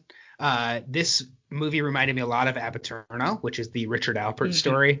fan. This movie reminded me a lot of Apaterno, which is the Richard Alpert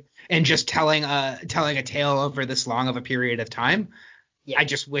story, and just telling a tale over this long of a period of time. Yeah. I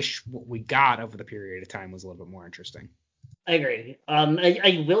just wish what we got over the period of time was a little bit more interesting. I agree.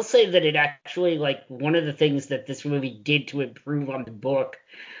 I will say that it actually, like, one of the things that this movie did to improve on the book,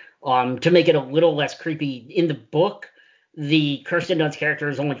 to make it a little less creepy. In the book, the Kirsten Dunst character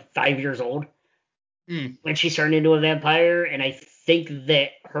is only 5 years old when she's turned into a vampire, and I think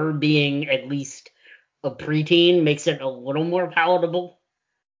that her being at least a preteen makes it a little more palatable.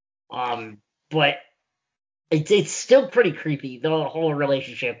 But it's still pretty creepy, the whole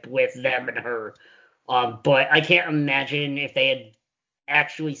relationship with them and her. But I can't imagine if they had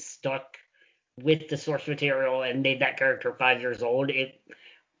actually stuck with the source material and made that character 5 years old.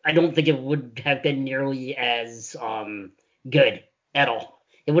 I don't think it would have been nearly as good at all.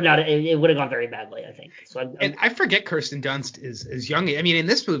 It would not. It would have gone very badly, I think. So and I forget Kirsten Dunst is young. I mean, in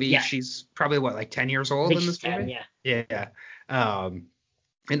this movie, she's probably like 10 years old in this 10, movie. Yeah.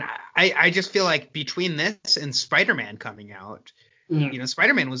 And I just feel like between this and Spider-Man coming out,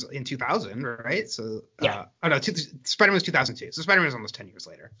 Spider-Man was in 2000, right? So Yeah. Spider-Man was 2002. So Spider-Man was almost 10 years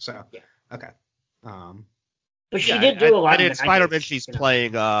later. So Yeah. Okay. But she did do a lot and in in the Spider-Man, 90s, she's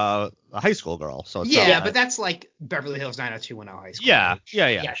playing a high school girl, so it's yeah, not but that's like Beverly Hills 90210 high school. yeah,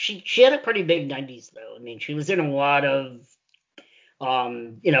 age. yeah. She had a pretty big 90s though. I mean, she was in a lot of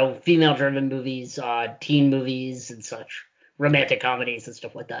female-driven movies, teen movies and such, romantic comedies and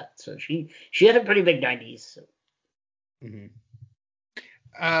stuff like that. So she had a pretty big 90s. So.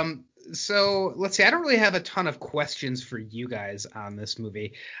 So let's see. I don't really have a ton of questions for you guys on this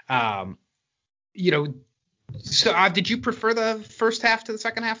movie. So did you prefer the first half to the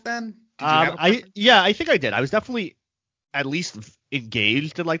second half then? Did you have a preference? I think I did. I was definitely at least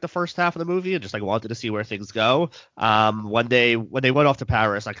engaged in like the first half of the movie and just like wanted to see where things go. When they went off to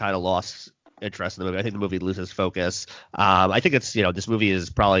Paris, I kind of lost interest in the movie. I think the movie loses focus. I think it's this movie is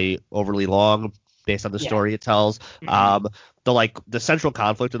probably overly long based on the story it tells. The central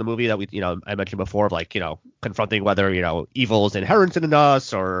conflict of the movie that I mentioned before of confronting whether evil is inherent in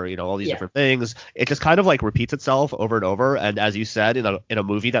us or all these different things. It just kind of like repeats itself over and over. And as you said, in a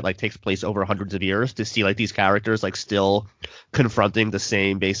movie that like takes place over hundreds of years, to see like these characters like still confronting the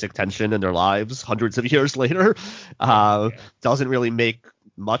same basic tension in their lives hundreds of years later doesn't really make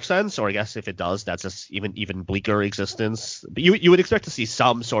much sense. Or I guess if it does, that's just even bleaker existence. But you would expect to see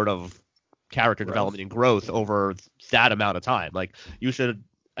some sort of character development and growth over that amount of time. Like you should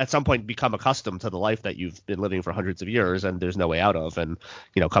at some point become accustomed to the life that you've been living for hundreds of years and there's no way out of, and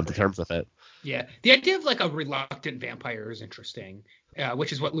come to terms with it. Yeah, the idea of like a reluctant vampire is interesting,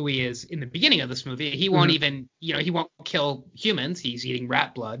 which is what Louis is in the beginning of this movie. He won't even he won't kill humans. He's eating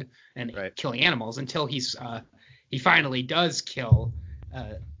rat blood and killing animals until he finally does kill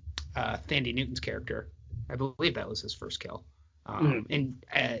Thandie Newton's character. I believe that was his first kill. And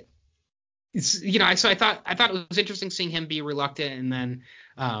so I thought it was interesting seeing him be reluctant, and then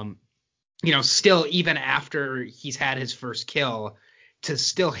still even after he's had his first kill, to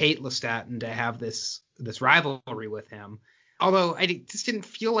still hate Lestat and to have this rivalry with him. Although I just didn't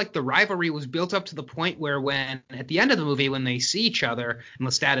feel like the rivalry was built up to the point where when at the end of the movie when they see each other and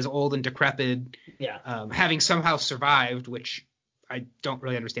Lestat is old and decrepit, having somehow survived, which I don't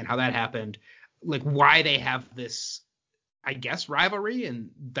really understand how that happened, like why they have this, I guess, rivalry, and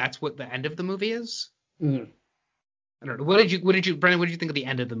that's what the end of the movie is. I don't know. What did you, Brennan? What did you think of the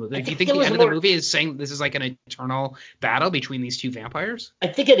end of the movie? Do you think the end of the movie is saying this is like an eternal battle between these two vampires? I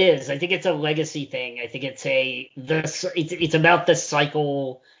think it is. I think it's a legacy thing. I think it's it's about the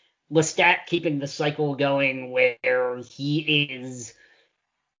cycle, Lestat keeping the cycle going, where he is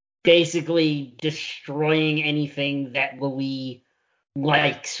basically destroying anything that Louis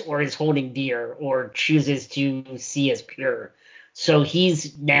likes or is holding dear or chooses to see as pure. So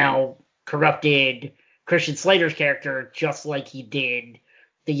he's now corrupted Christian Slater's character just like he did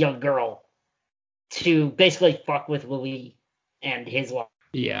the young girl to basically fuck with Louis and his life.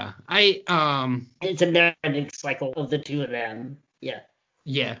 Yeah. It's a never-ending cycle of the two of them. Yeah.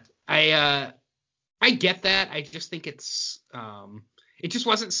 Yeah. I get that. I just think it's it just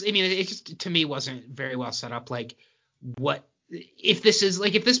wasn't, I mean, it just to me wasn't very well set up. Like what if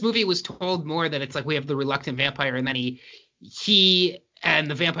this movie was told more that it's like we have the reluctant vampire and then he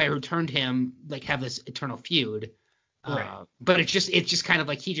and the vampire who turned him like have this eternal feud. But it's just kind of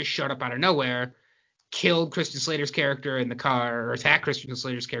like he just showed up out of nowhere, killed Christian Slater's character in the car, or attacked Christian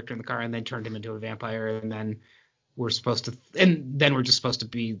Slater's character in the car, and then turned him into a vampire. And then we're just supposed to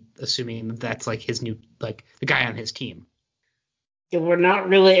be assuming that's like his new, like the guy on his team. We're not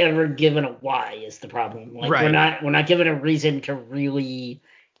really ever given a why is the problem. Like we're not given a reason to really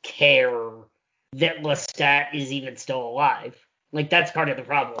care that Lestat is even still alive. Like that's part of the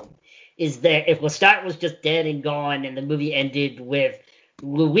problem. Is that if Lestat was just dead and gone and the movie ended with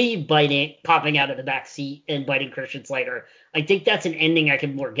Louis popping out of the back seat and biting Christian Slater, I think that's an ending I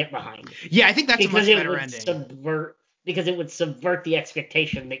can more get behind. Yeah, I think that's a much better ending. Because it would subvert the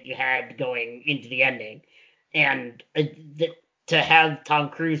expectation that you had going into the ending. And to have Tom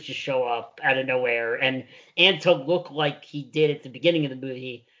Cruise just show up out of nowhere and to look like he did at the beginning of the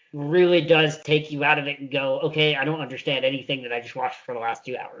movie really does take you out of it and go, okay, I don't understand anything that I just watched for the last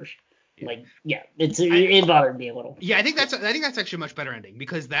 2 hours. Like, yeah, it bothered me a little. Yeah, I think that's actually a much better ending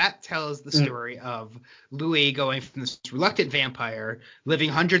because that tells the story of Louis going from this reluctant vampire, living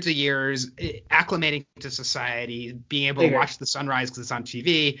hundreds of years, acclimating to society, being able to watch the sunrise because it's on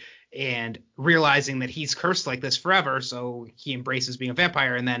TV, and realizing that he's cursed like this forever, so he embraces being a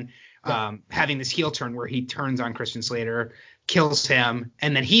vampire, and then having this heel turn where he turns on Christian Slater, kills him,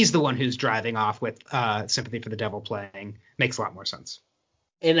 and then he's the one who's driving off with Sympathy for the Devil playing. Makes a lot more sense.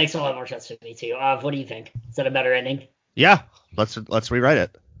 It makes a lot more sense to me, too. What do you think? Is that a better ending? Yeah, let's rewrite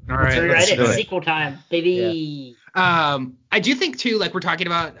it. All Let's right, rewrite let's it. do it. Sequel time, baby. I do think too, like we're talking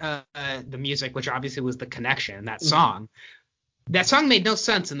about the music, which obviously was the connection, that song. That song made no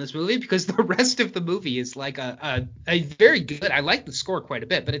sense in this movie because the rest of the movie is like a very good. I like the score quite a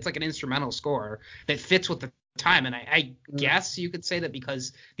bit, but it's like an instrumental score that fits with the time. And I guess you could say that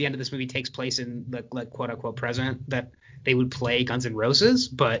because the end of this movie takes place in the like quote unquote present, that they would play Guns N' Roses,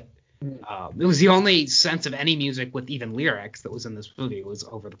 but it was the only sense of any music with even lyrics that was in this movie was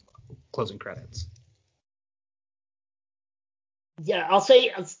over the closing credits. Yeah, I'll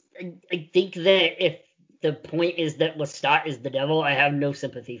say I think that if the point is that Lestat is the devil, I have no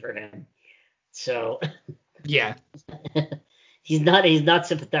sympathy for him. So Yeah. he's not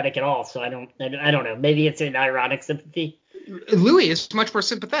sympathetic at all. So I don't know. Maybe it's an ironic sympathy. Louis is much more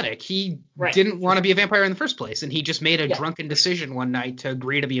sympathetic. He Right. didn't want to be a vampire in the first place, and he just made a Yeah. drunken decision one night to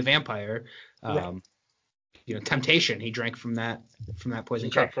agree to be a vampire. Right. Temptation. He drank from that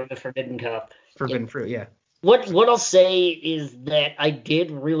poison cup. From the forbidden cup. Forbidden fruit, yeah. What I'll say is that I did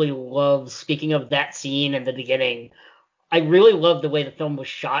really love, speaking of that scene in the beginning, I really love the way the film was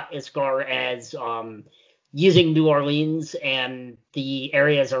shot as far as using New Orleans and the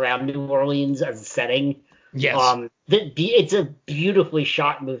areas around New Orleans as a setting. Yes. It's a beautifully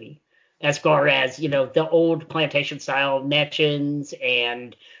shot movie as far as, the old plantation style mansions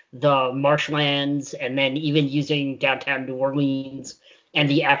and the marshlands, and then even using downtown New Orleans and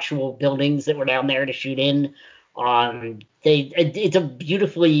the actual buildings that were down there to shoot in. It's a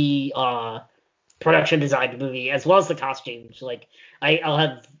beautifully production designed movie, as well as the costumes. Like I'll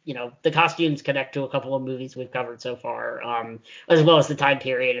have, the costumes connect to a couple of movies we've covered so far, as well as the time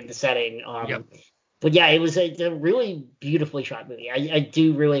period and the setting. Yep. But yeah, it's a really beautifully shot movie. I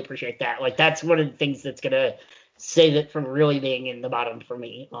do really appreciate that. Like that's one of the things that's gonna save it from really being in the bottom for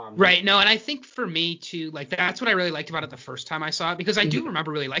me. Right. No, and I think for me too, like that's what I really liked about it the first time I saw it, because I do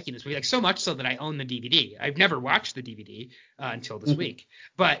remember really liking this movie, like so much so that I own the DVD. I've never watched the DVD until this week,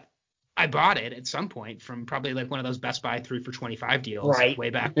 but I bought it at some point from probably like one of those Best Buy 3 for $25 deals Right.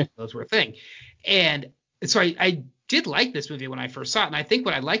 way back when those were a thing. And so I did like this movie when I first saw it, and I think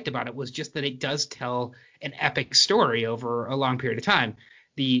what I liked about it was just that it does tell an epic story over a long period of time.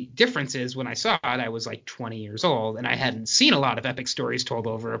 The difference is when I saw it, I was like 20 years old, and I hadn't seen a lot of epic stories told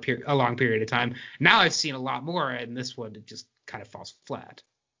over a long period of time. Now I've seen a lot more, and this one it just kind of falls flat.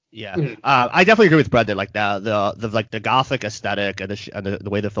 Yeah, I definitely agree with Brendan. Like the gothic aesthetic and the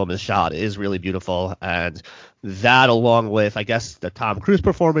way the film is shot is really beautiful, and that along with I guess the Tom Cruise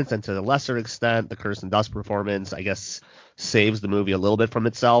performance and to a lesser extent the Kirsten Dunst performance, I guess saves the movie a little bit from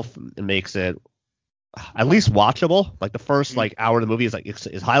itself and makes it at least watchable. Like the first like hour of the movie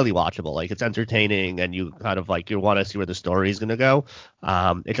is highly watchable. Like it's entertaining and you kind of like you want to see where the story is gonna go.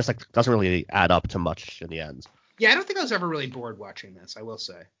 It just like doesn't really add up to much in the end. Yeah, I don't think I was ever really bored watching this, I will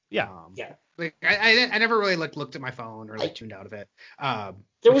say. Yeah. Like I never really like looked at my phone or like tuned out of it.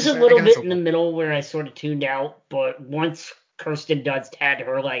 There was a little bit in the middle where I sort of tuned out, but once Kirsten Dunst had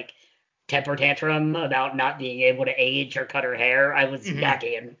her like temper tantrum about not being able to age or cut her hair, I was back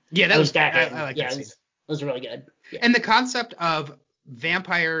in. Yeah, that was back in. I like that scene. It was really good. Yeah. And the concept of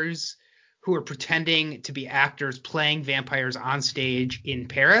vampires who are pretending to be actors playing vampires on stage in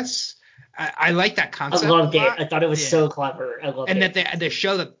Paris. I like that concept. I loved it. I thought it was so clever. I loved it. And that the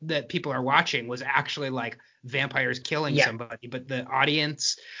show that people are watching was actually like vampires killing somebody, but the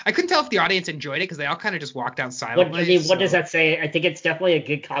audience, I couldn't tell if the audience enjoyed it because they all kind of just walked out silently. What does that say? I think it's definitely a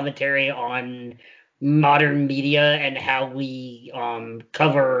good commentary on modern media and how we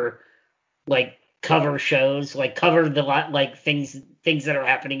cover shows, like cover the like things that are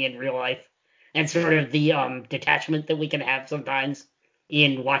happening in real life, and sort of the detachment that we can have sometimes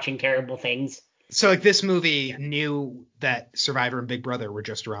in watching terrible things. So like this movie knew that Survivor and Big Brother were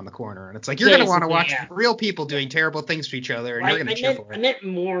just around the corner, and it's like you're gonna want to watch real people doing terrible things to each other, and you're gonna cheer for it. I meant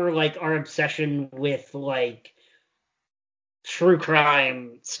more like our obsession with like true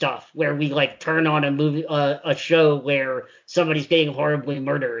crime stuff, where we like turn on a movie, a show where somebody's being horribly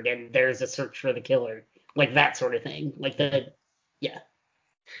murdered and there's a search for the killer, like that sort of thing. Like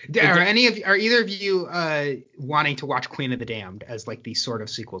Are either of you wanting to watch Queen of the Damned as like the sort of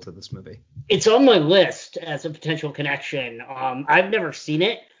sequel to this movie? It's on my list as a potential connection. I've never seen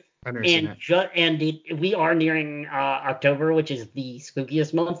it. I've never seen it. We are nearing October, which is the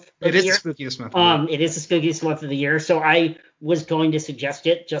spookiest month of the year. It is the spookiest month. It is the spookiest month of the year. So I was going to suggest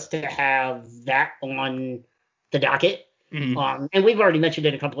it just to have that on the docket. Mm-hmm. And we've already mentioned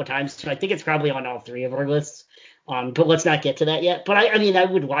it a couple of times, so I think it's probably on all three of our lists. But let's not get to that yet. But I mean, I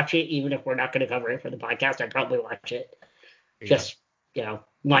would watch it even if we're not going to cover it for the podcast. I'd probably watch it. Just,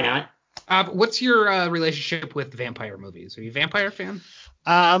 why not? What's your relationship with vampire movies? Are you a vampire fan?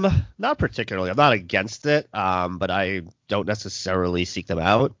 Not particularly. I'm not against it, but I don't necessarily seek them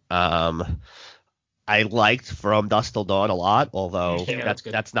out. I liked From Dusk Till Dawn a lot, although Yeah, that's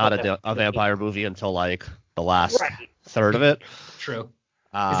good. that's not a vampire movie until like the last third of it. True.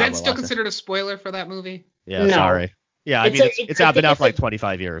 Is that still Last- considered a spoiler for that movie? Yeah, No. sorry. Yeah, I mean it's been out for like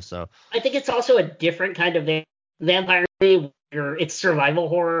 25 years, so. I think it's also a different kind of vampire movie where it's survival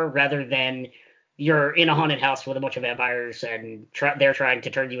horror rather than you're in a haunted house with a bunch of vampires and they're trying to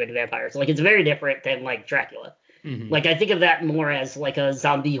turn you into vampires. Like, it's very different than like Dracula. Mm-hmm. Like, I think of that more as like a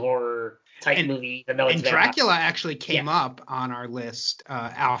zombie horror type movie, even though it's and Dracula actually came up on our list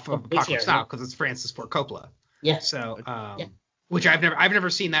off of Apocalypse Now because it's Francis Ford Coppola. Yeah. So, which I've never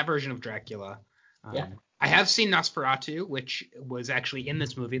seen that version of Dracula. I have seen Nosferatu, which was actually in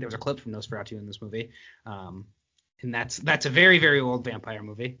this movie. There was a clip from Nosferatu in this movie, and that's a very, very old vampire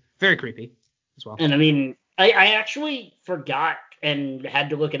movie, very creepy as well. And I mean, I actually forgot and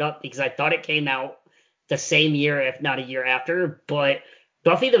had to look it up because I thought it came out the same year, if not a year after, but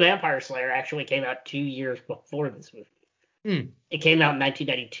Buffy the Vampire Slayer actually came out 2 years before this movie. It came out in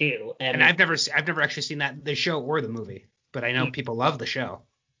 1992, and I've never actually seen the show or the movie, but I know people love the show.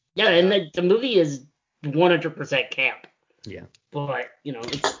 Yeah, and the movie is 100% camp. Yeah, but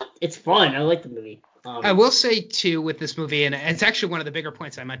it's fun. I like the movie. I will say too with this movie, and it's actually one of the bigger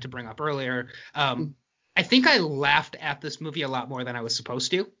points I meant to bring up earlier. I think I laughed at this movie a lot more than I was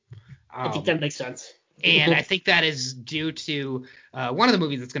supposed to. I think that makes sense. And I think that is due to one of the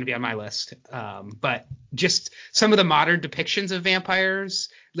movies that's going to be on my list. But just some of the modern depictions of vampires,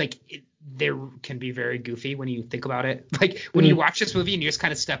 like they can be very goofy when you think about it. Like when you watch this movie and you just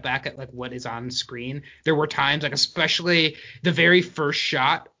kind of step back at like what is on screen. There were times, like especially the very first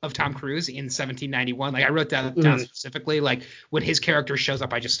shot of Tom Cruise in 1791. Like I wrote that down specifically. Like when his character shows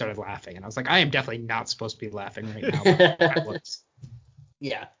up, I just started laughing, and I was like, I am definitely not supposed to be laughing right now. But I was.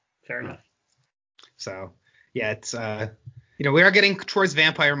 Yeah, fair enough. So yeah, it's we are getting towards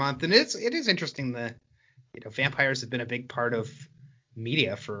Vampire Month, and it is interesting that vampires have been a big part of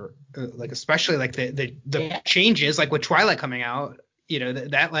media for like especially like the changes like with Twilight coming out.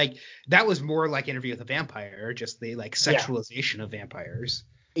 That was more like Interview with a Vampire, just the like sexualization of vampires.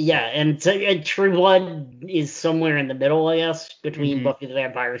 Yeah, and True Blood is somewhere in the middle, I guess, between Buffy the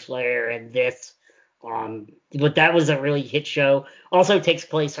Vampire Slayer and this. But that was a really hit show. Also takes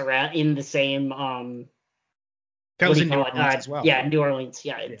place around in the same that was in New Orleans as well. Yeah, New Orleans.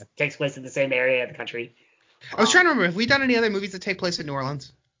 Yeah, it takes place in the same area of the country. I was trying to remember, have we done any other movies that take place in New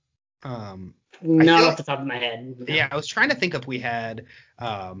Orleans? Not off the top of my head. No. Yeah, I was trying to think if we had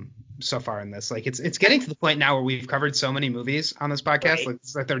so far in this. Like it's getting to the point now where we've covered so many movies on this podcast, like this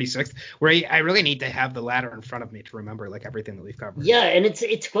is the 36th, where I really need to have the ladder in front of me to remember like everything that we've covered. Yeah, and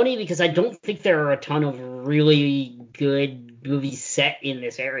it's funny because I don't think there are a ton of really good movies set in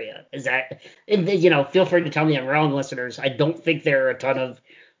this area. Feel free to tell me I'm wrong, listeners. I don't think there are a ton of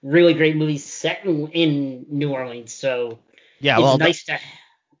really great movies set in New Orleans. So it's nice to.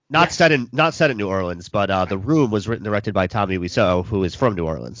 Not set in New Orleans, but The Room was written and directed by Tommy Wiseau, who is from New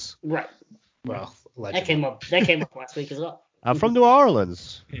Orleans. Right. Well, that came up last week as well. I'm from New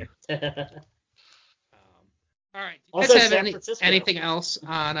Orleans. Yeah. All right. Do you Also, guys have San Francisco. anything else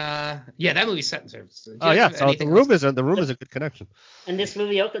on? That movie's set in San Francisco. Oh yeah, so The Room is a good connection. And this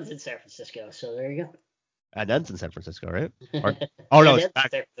movie opens in San Francisco, so there you go. And ends in San Francisco, right? No, it's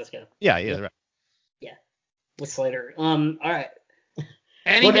back. San Francisco. Yeah, right. Yeah, with Slater. All right.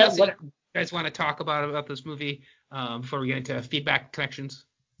 Anything else you guys want to talk about this movie before we get into feedback connections?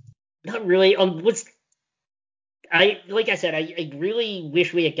 Not really. Like I said, I really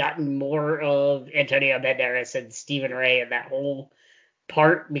wish we had gotten more of Antonio Banderas and Stephen Ray and that whole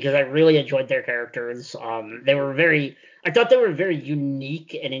part because I really enjoyed their characters. I thought they were very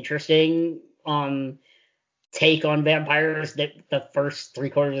unique and interesting take on vampires that the first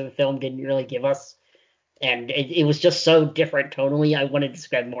 3/4 of the film didn't really give us. And it was just so different tonally. I wanted to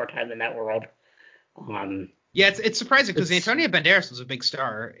spend more time in that world. Yeah, it's surprising because Antonio Banderas was a big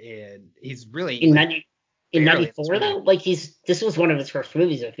star, and he's really in 94 though. Like this was one of his first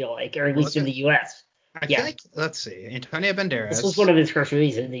movies, I feel like, or at least in the U.S. I feel like let's see, Antonio Banderas. This was one of his first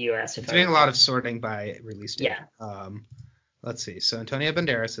movies in the U.S. He's doing a lot of sorting by release date. Yeah. Let's see. So Antonio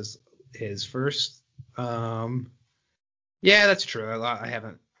Banderas is his first. Yeah, that's true. I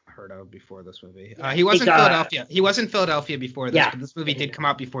haven't heard of before this movie. He was in Philadelphia. He was in Philadelphia before this, but this movie did come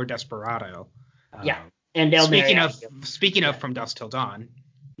out before Desperado. And speaking of From Dusk Till Dawn,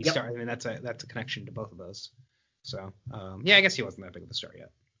 I mean that's a connection to both of those. So I guess he wasn't that big of a star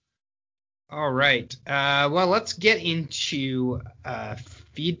yet. All right. Well, let's get into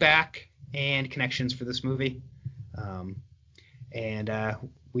feedback and connections for this movie. And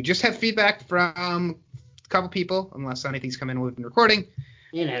we just have feedback from a couple people, unless anything's come in while we've been recording.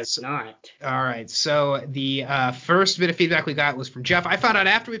 It has not. All right. So the first bit of feedback we got was from Jeff. I found out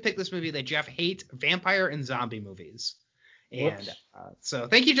after we picked this movie that Jeff hates vampire and zombie movies. And so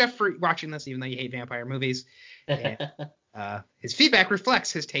thank you, Jeff, for watching this, even though you hate vampire movies. And his feedback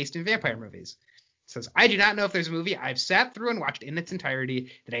reflects his taste in vampire movies. It says, I do not know if there's a movie I've sat through and watched in its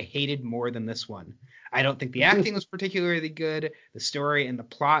entirety that I hated more than this one. I don't think the acting was particularly good. The story and the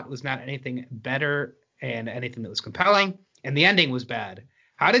plot was not anything better and anything that was compelling. And the ending was bad.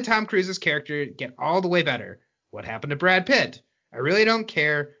 How did Tom Cruise's character get all the way better? What happened to Brad Pitt? I really don't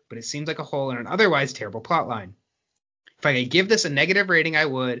care, but it seems like a hole in an otherwise terrible plotline. If I could give this a negative rating, I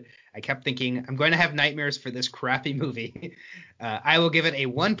would. I kept thinking, I'm going to have nightmares for this crappy movie. I will give it a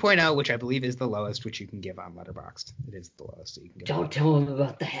 1.0, which I believe is the lowest, which you can give on Letterboxd. It is the lowest that you can give. Don't tell him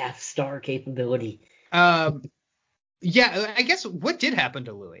about the half-star capability. Yeah, I guess what did happen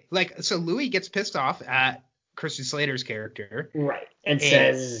to Louis? So Louis gets pissed off at Christian Slater's character. Right. And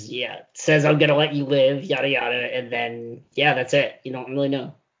says, I'm going to let you live, yada, yada. And then, that's it. You don't really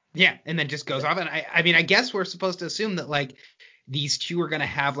know. Yeah, and then just goes off. And I mean, I guess we're supposed to assume that, like, these two are going to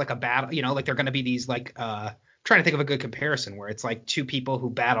have, like, a battle, like, they're going to be these, like, trying to think of a good comparison where it's, like, two people who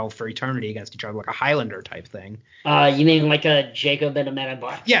battle for eternity against each other, like a Highlander type thing. You mean like a Jacob and a Man in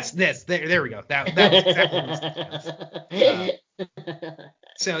Black? Yes, there we go. That was exactly what was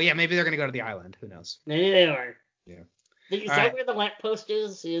So, yeah, maybe they're going to go to the island. Who knows? Maybe they are. Yeah. Is that where the lamppost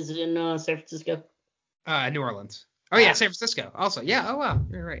is? Is it in San Francisco? New Orleans. Oh, yeah, San Francisco also. Yeah, oh, wow.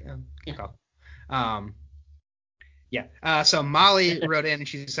 You're right. Good call. So Molly wrote in and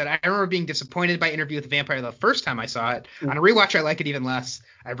she said, I remember being disappointed by Interview with the Vampire the first time I saw it. On a rewatch, I like it even less.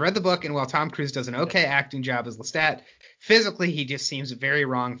 I've read the book, and while Tom Cruise does an okay acting job as Lestat, physically he just seems very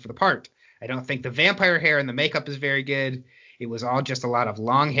wrong for the part. I don't think the vampire hair and the makeup is very good. It was all just a lot of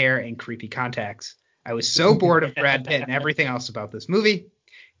long hair and creepy contacts. I was so bored of Brad Pitt and everything else about this movie.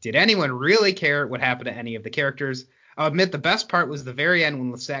 Did anyone really care what happened to any of the characters? I'll admit the best part was the very end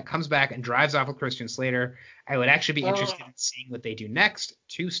when Lestat comes back and drives off with Christian Slater. I would actually be interested in seeing what they do next.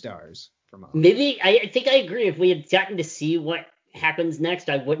 2 stars from Molly. Maybe I think I agree. If we had gotten to see what happens next,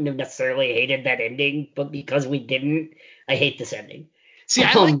 I wouldn't have necessarily hated that ending. But because we didn't, I hate this ending. See,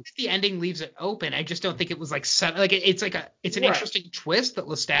 I like that the ending leaves it open. I just don't think it was like set. Like it's an interesting twist that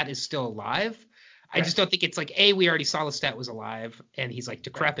Lestat is still alive. I just don't think it's like we already saw Lestat was alive and he's like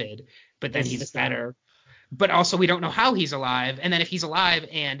decrepit, but then he's better. But also we don't know how he's alive. And then if he's alive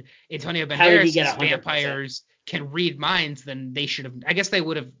and Antonio Banderas' vampires can read minds, then they should have. I guess they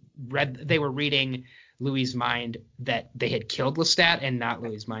would have read. They were reading Louis' mind that they had killed Lestat, and not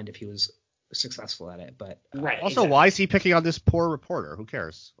Louis' mind if he was successful at it. But also, why is he picking on this poor reporter? Who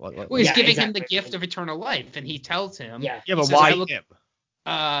cares? He's giving him the gift of eternal life, and he tells him. Yeah, but why him?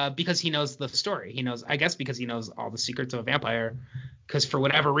 Because he knows the story. I guess because he knows all the secrets of a vampire. Because for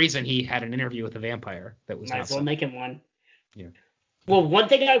whatever reason, he had an interview with a vampire that was. Might as well make him one. Yeah. Well, one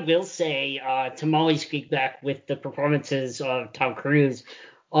thing I will say to Molly's feedback with the performances of Tom Cruise.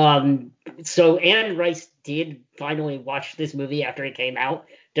 So Anne Rice did finally watch this movie after it came out,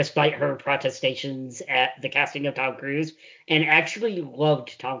 despite her protestations at the casting of Tom Cruise, and actually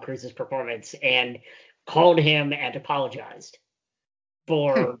loved Tom Cruise's performance and called him and apologized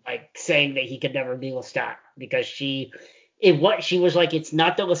for saying that he could never be Lestat, because she was like, it's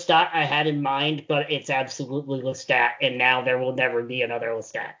not the Lestat I had in mind, but it's absolutely Lestat, and now there will never be another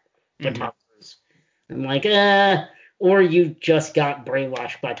Lestat but Tom Cruise. I'm like, or you just got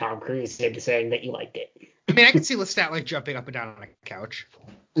brainwashed by Tom Cruise into saying that you liked it. I mean, I could see Lestat jumping up and down on a couch.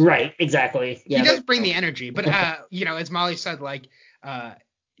 Right, exactly. Yeah, he does bring the energy, but as Molly said, that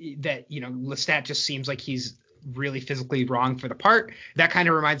Lestat just seems like he's really physically wrong for the part. That kind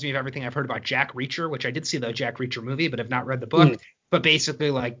of reminds me of everything I've heard about Jack Reacher, which I did see the Jack Reacher movie, but have not read the book. But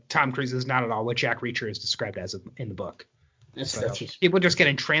basically, Tom Cruise is not at all what Jack Reacher is described as in the book. People just get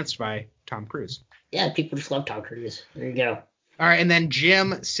entranced by Tom Cruise. Yeah, people just love Tom Cruise. There you go. All right, and then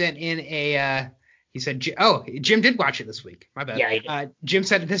Jim sent in he said, Jim did watch it this week. My bad. Yeah, Jim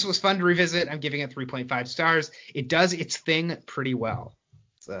said, this was fun to revisit. I'm giving it 3.5 stars. It does its thing pretty well.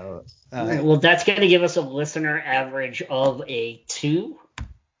 So, well, that's going to give us a listener average of a 2.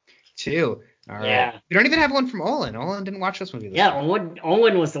 2. All right. Yeah. We don't even have one from Olin. Olin didn't watch this movie.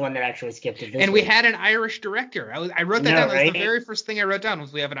 Olin was the one that actually skipped it. And we had an Irish director. I wrote that down. Right? That was the very first thing I wrote down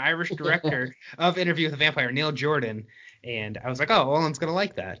was we have an Irish director of Interview with the Vampire, Neil Jordan. And I was like, oh, Olin's going to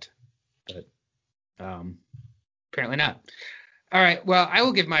like that. But apparently not. All right. Well, I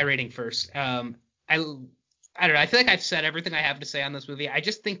will give my rating first. I don't know. I feel like I've said everything I have to say on this movie. I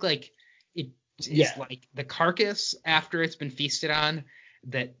just think it is Yeah. like the carcass after it's been feasted on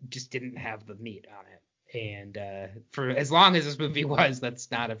that just didn't have the meat on it. And for as long as this movie was,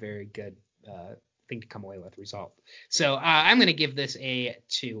 that's not a very good thing to come away with result. So I'm going to give this a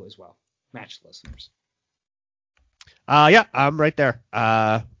 2 as well. Match the listeners. Yeah, I'm right there.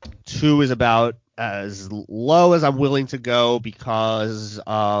 2 is about as low as I'm willing to go because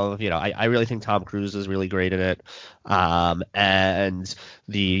of, I really think Tom Cruise is really great in it. And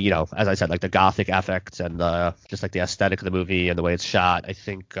the, as I said, like the gothic affect and just like the aesthetic of the movie and the way it's shot, I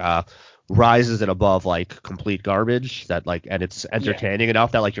think rises it above like complete garbage that like, and it's entertaining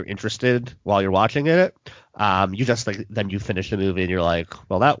enough that like you're interested while you're watching it. You just like, then you finish the movie and you're like,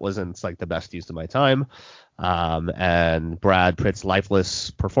 well, that wasn't like the best use of my time. And Brad Pitt's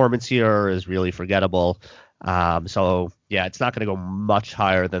lifeless performance here is really forgettable. So yeah, it's not going to go much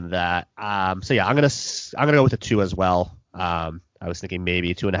higher than that. So yeah, I'm gonna go with a 2 as well. I was thinking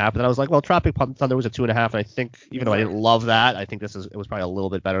maybe 2.5, but then I was like, well, Tropic Thunder was a 2.5, and I think even though I didn't love that, I think it was probably a little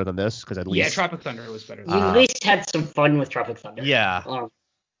bit better than this because at least Tropic Thunder was better. You at least had some fun with Tropic Thunder. Yeah,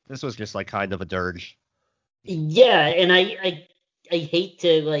 this was just like kind of a dirge. Yeah, and I hate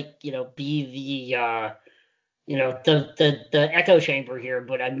to like be the echo chamber here,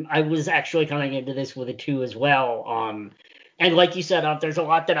 but I was actually coming into this with a 2 as well. And like you said, there's a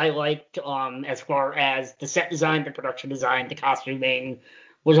lot that I liked as far as the set design, the production design, the costuming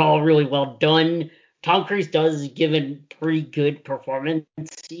was all really well done. Tom Cruise does give a pretty good performance,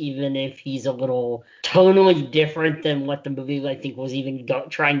 even if he's a little tonally different than what the movie I think was even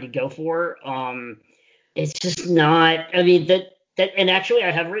trying to go for. It's just not. I mean that and actually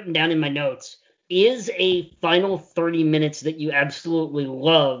I have written down in my notes is a final 30 minutes that you absolutely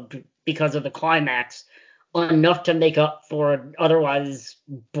loved because of the climax enough to make up for an otherwise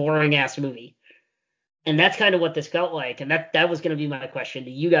boring ass movie. And that's kind of what this felt like. And that was going to be my question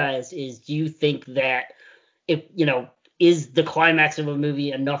to you guys is do you think that if is the climax of a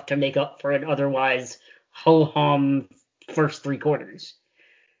movie enough to make up for an otherwise ho-hum first 3/4?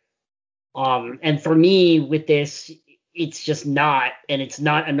 And for me with this, it's just not, and it's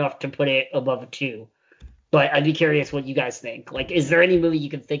not enough to put it above a 2. But I'd be curious what you guys think. Like, is there any movie you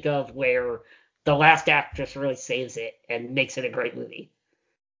can think of where the last act just really saves it and makes it a great movie?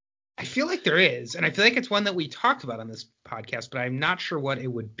 I feel like there is, and I feel like it's one that we talked about on this podcast, but I'm not sure what it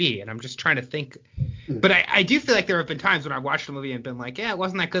would be, and I'm just trying to think. But I do feel like there have been times when I watched a movie and been like, yeah, it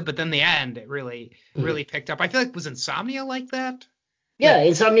wasn't that good, but then the end, it really picked up. I feel like was Insomnia like that? Yeah,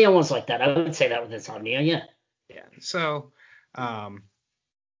 Insomnia was like that. I would say that with Insomnia, yeah. Yeah. So,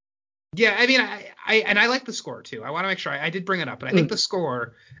 yeah, I mean, I like the score too. I want to make sure I did bring it up, but I think the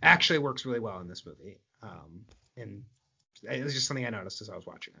score actually works really well in this movie. And it was just something I noticed as I was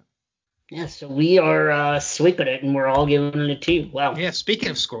watching it. Yeah, so we are sweeping it, and we're all giving it a 2. Wow. Yeah, speaking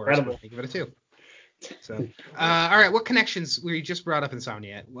of scores, we're give it a 2. So, all right, what connections? We just brought up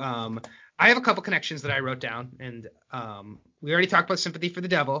Insomnia. I have a couple connections that I wrote down, and we already talked about Sympathy for the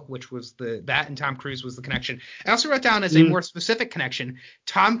Devil, which was that and Tom Cruise was the connection. I also wrote down as a more specific connection,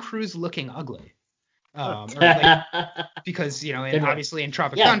 Tom Cruise looking ugly. Because, and obviously in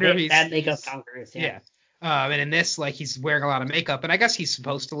Tropic Thunder, he's bad makeup Tom Cruise, yeah. And in this, like, he's wearing a lot of makeup, and I guess he's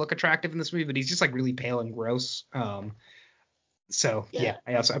supposed to look attractive in this movie, but he's just like really pale and gross. So yeah,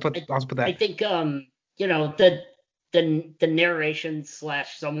 I also put that. I think the narration /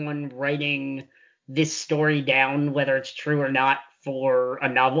 someone writing this story down, whether it's true or not, for a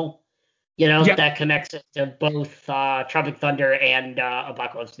novel, that connects it to both Tropic Thunder and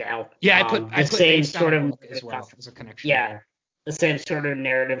Apocalypse Now. Yeah, I put the same sort of as well as a connection. Yeah, the same sort of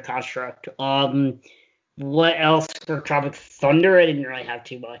narrative construct. What else for Tropic Thunder? I didn't really have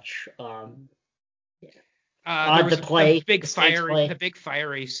too much. There was the play, the big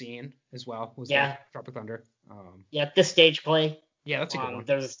fiery scene as well. Was Tropic Thunder. The stage play. Yeah, that's a good one.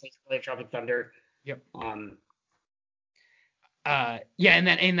 There's a stage play of Tropic Thunder. Yep. And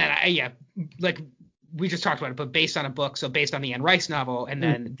then like we just talked about it, but based on a book, so based on the Anne Rice novel, and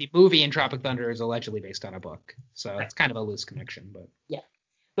then the movie in Tropic Thunder is allegedly based on a book. So it's kind of a loose connection, but yeah.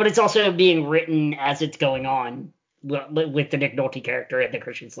 But it's also being written as it's going on with the Nick Nolte character and the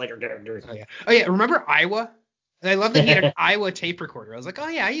Christian Slater characters. Oh yeah. Remember Iowa? I love that he had an Iowa tape recorder. I was like, oh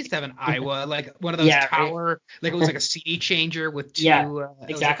yeah, I used to have an Iowa, like one of those tower, like it was like a CD changer with two. Yeah,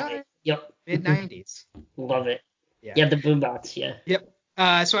 exactly. Like, yep. Mid-90s. Love it. Yeah, the boombox. Yeah. Yep.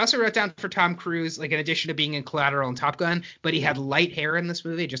 So I also wrote down for Tom Cruise, like in addition to being in Collateral and Top Gun, but he had light hair in this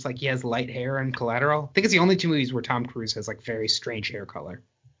movie, just like he has light hair in Collateral. I think it's the only 2 movies where Tom Cruise has like very strange hair color.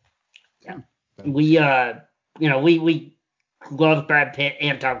 Yeah. We love Brad Pitt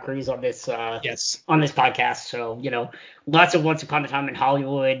and Tom Cruise on this Yes. on this podcast. So, lots of Once Upon a Time in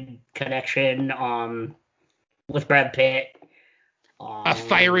Hollywood connection with Brad Pitt. A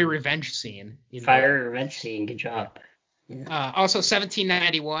fiery revenge scene. Fiery revenge scene. Good job. Yeah. Also,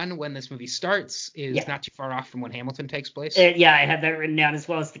 1791, when this movie starts, is not too far off from when Hamilton takes place. I had that written down, as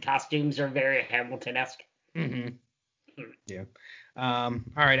well as the costumes are very Hamilton-esque. Mm-hmm. Yeah. All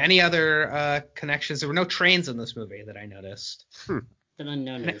right. Any other connections? There were no trains in this movie that I noticed. That I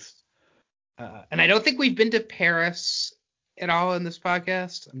noticed. And I don't think we've been to Paris at all in this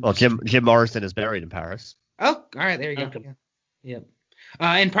podcast. Jim Morrison is buried in Paris. Oh, all right. There you go. Okay. Yeah.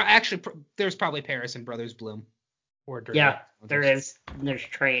 And actually, there's probably Paris in Brothers Bloom. There is. There's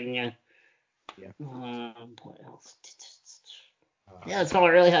train. Yeah. What else? That's all I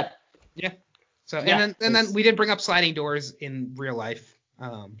really had. Yeah. So and then we did bring up sliding doors in real life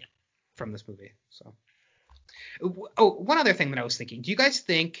from this movie. So one other thing that I was thinking. Do you guys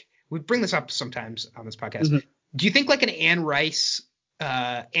think we bring this up sometimes on this podcast? Mm-hmm. Do you think like an Anne Rice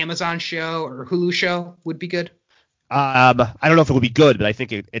Amazon show or Hulu show would be good? I don't know if it would be good, but I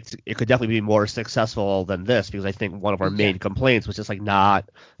think it could definitely be more successful than this, because I think one of our main complaints was just like not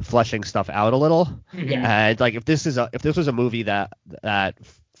fleshing stuff out a little. Yeah. And like if this was a movie that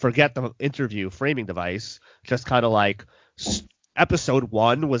forget the interview framing device, just kind of like episode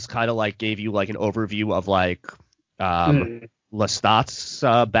 1 was kind of like gave you like an overview of like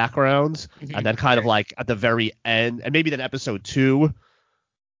Lestat's backgrounds, and then kind of like at the very end, and maybe then episode 2.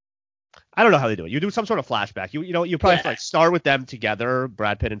 I don't know how they do it. You do some sort of flashback. You probably like start with them together,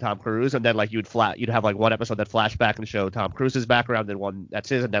 Brad Pitt and Tom Cruise, and then like you'd have like one episode that flashback and show Tom Cruise's background, and one that's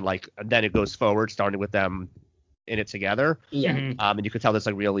his, and then it goes forward, starting with them in it together. Yeah. And you could tell this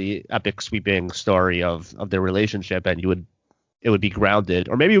like really epic, sweeping story of their relationship, and it would be grounded,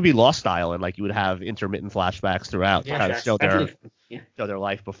 or maybe it would be Lost style, and like you would have intermittent flashbacks throughout to kind of show their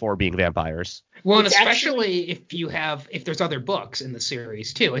life before being vampires. Well, and especially if there's other books in the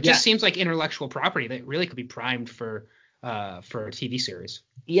series too. It just seems like intellectual property that really could be primed for a TV series.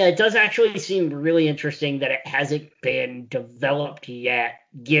 Yeah, it does actually seem really interesting that it hasn't been developed yet,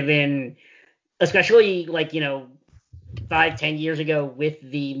 given, especially like 5-10 years ago with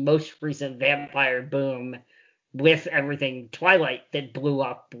the most recent vampire boom, with everything Twilight that blew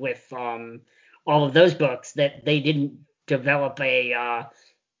up with all of those books, that they didn't develop a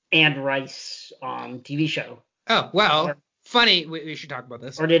Anne Rice TV show. Oh, well, funny. We should talk about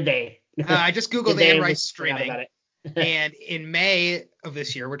this. Or did they? I just Googled Anne Rice streaming. And in May of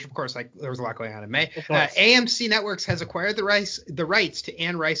this year, which of course, like there was a lot going on in May, AMC Networks has acquired the rights to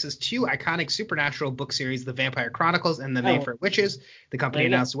Anne Rice's 2 iconic supernatural book series, The Vampire Chronicles and The Mayfair Witches. The company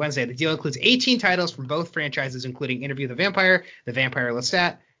announced Wednesday. The deal includes 18 titles from both franchises, including Interview the Vampire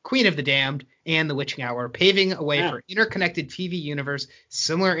Lestat, Queen of the Damned, and The Witching Hour, paving a way for interconnected TV universe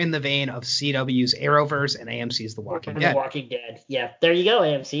similar in the vein of CW's Arrowverse and AMC's The Walking Dead. The Walking Dead. Yeah, there you go,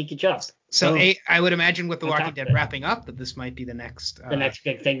 AMC. Good job. So I would imagine with The Walking Dead wrapping up that this might be the next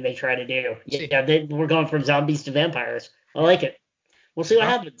big thing they try to do. Yeah, we're going from zombies to vampires. I like it. We'll see what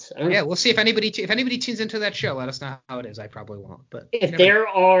happens. We'll see if anybody tunes into that show. Let us know how it is. I probably won't. But if there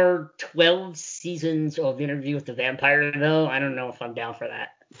are 12 seasons of Interview with the Vampire, though, I don't know if I'm down for that.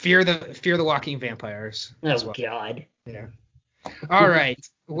 Fear the walking vampires. Oh God. Yeah. All right.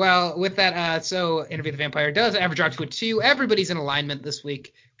 Well, with that, so Interview the Vampire does average out to a 2. Everybody's in alignment this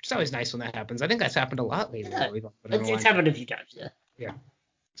week, which is always nice when that happens. I think that's happened a lot lately. Yeah. It's happened a few times. Yeah.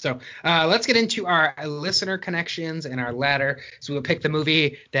 So let's get into our listener connections and our ladder. So we'll pick the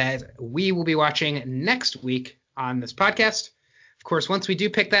movie that we will be watching next week on this podcast. Of course, once we do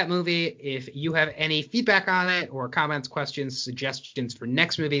pick that movie, if you have any feedback on it or comments, questions, suggestions for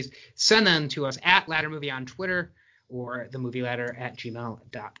next movies, send them to us at laddermovie on Twitter or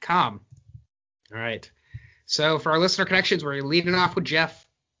themovieladder@gmail.com. All right. So for our listener connections, we're leading off with Jeff.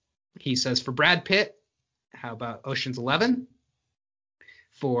 He says, for Brad Pitt, how about Ocean's 11?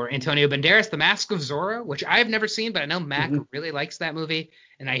 For Antonio Banderas, The Mask of Zorro, which I've never seen, but I know Mac really likes that movie,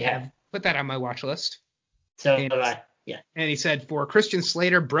 and I have put that on my watch list. So and, have I. Yeah. And he said, for Christian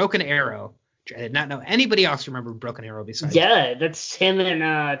Slater, Broken Arrow, which I did not know anybody else remembered Broken Arrow besides. Yeah, that's him and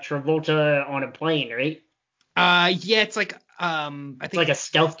Travolta on a plane, right? Yeah, it's like I think it's like a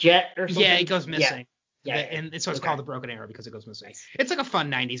stealth jet or something. Yeah, it goes missing. Yeah. And so it's called The Broken Arrow because it goes missing. Nice. It's like a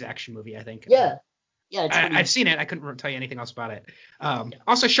fun 90s action movie, I think. Yeah. Yeah, I've seen it. I couldn't tell you anything else about it.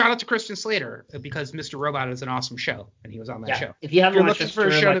 Also, shout out to Christian Slater because Mr. Robot is an awesome show, and he was on that show. If you haven't watched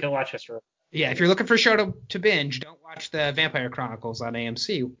Mr. Robot, go watch Mr. Robot. Yeah, if you're looking for a show to binge, don't watch the Vampire Chronicles on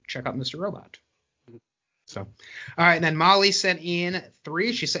AMC. Check out Mr. Robot. So, all right, and then Molly sent in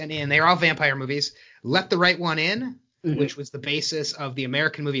 3. She sent in, they're all vampire movies. Let the Right One In, which was the basis of the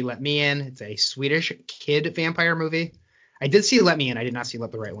American movie Let Me In. It's a Swedish kid vampire movie. I did see Let Me In. I did not see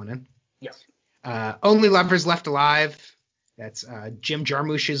Let the Right One In. Yes. Only Lovers Left Alive. That's Jim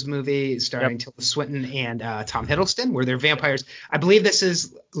Jarmusch's movie starring Tilda Swinton and Tom Hiddleston, where they're vampires. I believe this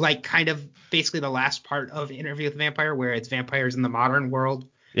is like kind of basically the last part of Interview with the Vampire, where it's vampires in the modern world.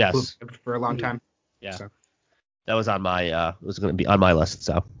 Yes. For a long time. Yeah. So. That was on my was going to be on my list,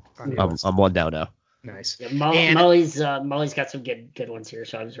 so I'm one down now. Nice. Yeah, Molly's got some good ones here,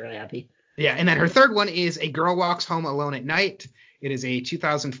 so I was really happy. Yeah, and then her third one is A Girl Walks Home Alone at Night. It is a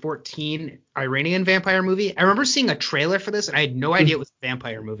 2014 Iranian vampire movie. I remember seeing a trailer for this, and I had no idea it was a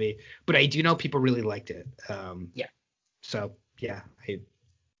vampire movie, but I do know people really liked it. Yeah. So yeah,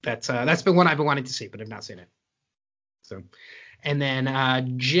 that's been one I've been wanting to see, but I've not seen it. So, and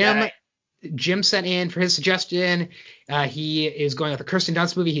then Jim sent in for his suggestion. He is going with a Kirsten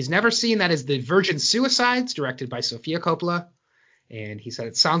Dunst movie he's never seen. That is The Virgin Suicides, directed by Sofia Coppola. And he said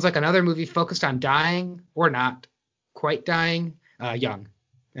it sounds like another movie focused on dying or not quite dying, young.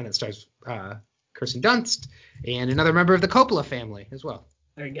 And it stars Kirsten Dunst and another member of the Coppola family as well.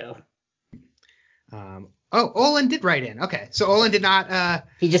 There you go. Olin did write in. Okay, so Olin did not.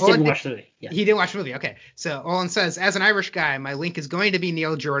 He just didn't watch the movie. Yeah. He didn't watch the movie. Okay, so Olin says, as an Irish guy, my link is going to be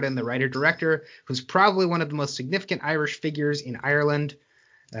Neil Jordan, the writer-director, who's probably one of the most significant Irish figures in Ireland,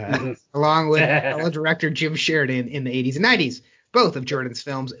 along with fellow director Jim Sheridan in the 80s and 90s. Both of Jordan's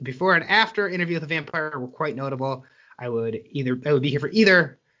films, before and after Interview with a Vampire, were quite notable. I would be here for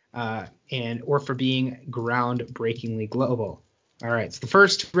either, or for being groundbreakingly global. All right, so the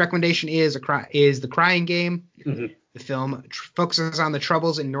first recommendation is The Crying Game. The film focuses on the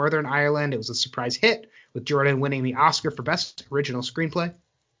troubles in Northern Ireland. It was a surprise hit, with Jordan winning the Oscar for Best Original Screenplay.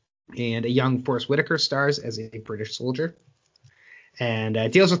 And a young Forrest Whitaker stars as a British soldier.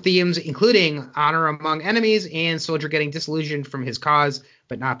 And deals with themes including honor among enemies and soldier getting disillusioned from his cause,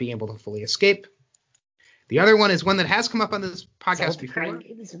 but not being able to fully escape. The other one is one that has come up on this podcast before. Crying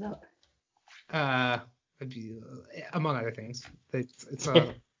Game is about? Among other things.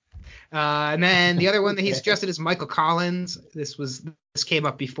 And then the other one that he suggested is Michael Collins. This came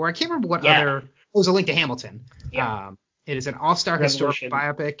up before. I can't remember what other. It was A Link to Hamilton. Yeah. It is an all-star historical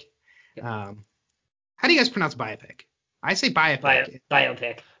biopic. Yep. How do you guys pronounce biopic? I say biopic.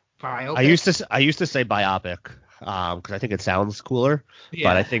 Biopic. I used to say biopic because I think it sounds cooler,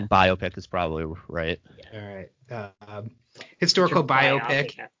 but I think biopic is probably right. Yeah. All right. Historical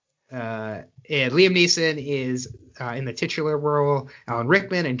biopic. And Liam Neeson is in the titular role. Alan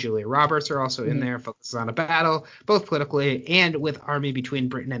Rickman and Julia Roberts are also in there. Focuses on a battle, both politically and with army between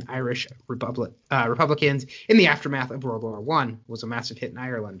Britain and Irish Republicans in the aftermath of World War I. Was a massive hit in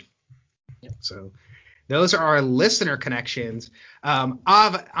Ireland. Yep. So those are our listener connections. On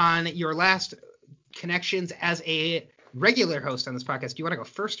your last connections as a regular host on this podcast, do you want to go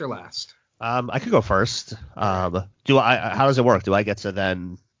first or last? I could go first. How does it work? Do I get to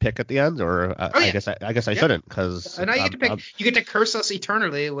then pick at the end, or I guess I shouldn't, because now you get to pick. You get to curse us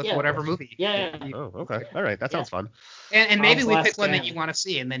eternally with whatever movie. Yeah. Oh, okay. All right. That sounds fun. And maybe we pick one that you want to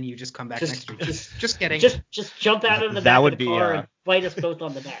see, and then you just come back next week. Just kidding. Just jump out of the back of the car and bite us both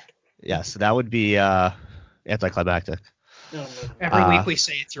on the neck. Yes, that would be anticlimactic. No. Every week we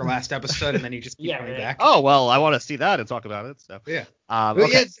say it's your last episode, and then you just keep coming back. Oh, well, I want to see that and talk about it. So yeah.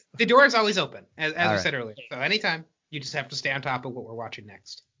 Okay. The door is always open, as we said earlier. So anytime, you just have to stay on top of what we're watching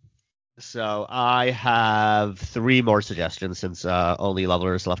next. So I have 3 more suggestions, since Only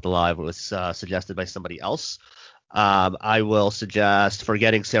Lovers Left Alive was suggested by somebody else. I will suggest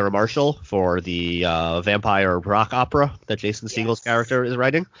Forgetting Sarah Marshall for the vampire rock opera that Jason Segel's character is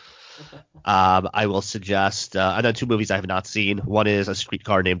writing. I will suggest and then 2 movies I have not seen. One is A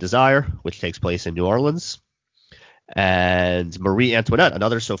Streetcar Named Desire, which takes place in New Orleans, and Marie Antoinette,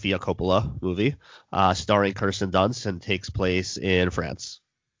 another Sofia Coppola movie, starring Kirsten Dunst, and takes place in France.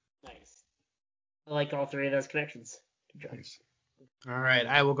 Nice. I like all 3 of those connections. Nice. All right,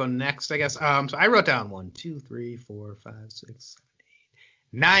 I will go next, I guess. So I wrote down 1, 2, 3, 4, 5, 6, 7,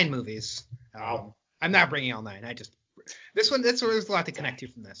 8, 9 movies. I'm not bringing all 9. This one, there's a lot to connect to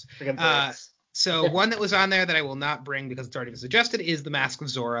from this. So one that was on there that I will not bring because it's already been suggested is The Mask of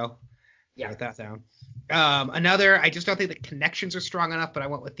Zorro. Yeah. Write that down. Another, I just don't think the connections are strong enough, but I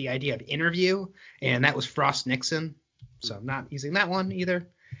went with the idea of Interview, and that was Frost Nixon. So I'm not using that one either.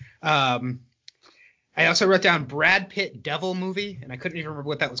 I also wrote down Brad Pitt Devil movie, and I couldn't even remember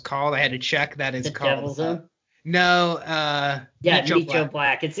what that was called. I had to check. That is called Devil Zone? No. Meet Joe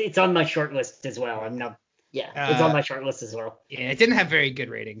Black. It's on my short list as well. It's on my short list as well. Yeah, it didn't have very good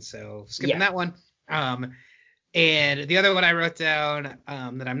ratings, so skipping that one. And the other one I wrote down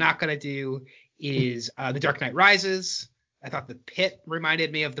that I'm not going to do is The Dark Knight Rises. I thought the pit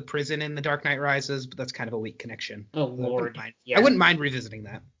reminded me of the prison in The Dark Knight Rises, but that's kind of a weak connection. Oh, Lord. I wouldn't mind revisiting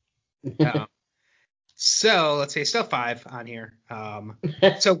that. So let's say still 5 on here.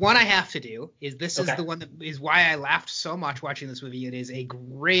 So one I have to do is is the one that is why I laughed so much watching this movie. It is a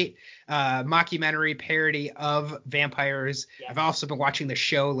great mockumentary parody of vampires. Yeah. I've also been watching the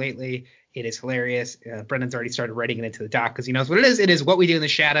show lately. It is hilarious. Brendan's already started writing it into the doc because he knows what it is. It is What We Do in the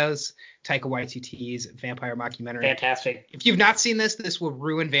Shadows, Taika Waititi's vampire mockumentary. Fantastic. If you've not seen this will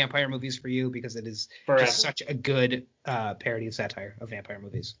ruin vampire movies for you because it is just such a good parody of satire of vampire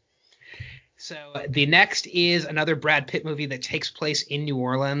movies. So the next is another Brad Pitt movie that takes place in New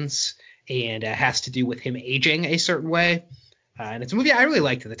Orleans and has to do with him aging a certain way. And it's a movie I really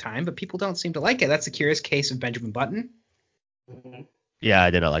liked at the time, but people don't seem to like it. That's The Curious Case of Benjamin Button. Yeah, I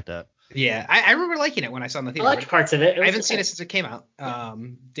did not like that. Yeah, I remember liking it when I saw it in the theater. I liked parts of it. I haven't seen it since it came out.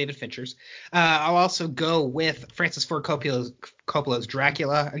 David Fincher's. I'll also go with Francis Ford Coppola's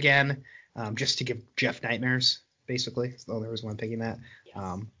Dracula again, just to give Jeff nightmares, basically. So there was one picking that.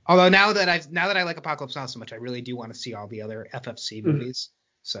 Yes. Although now that I like Apocalypse Now so much, I really do want to see all the other FFC movies.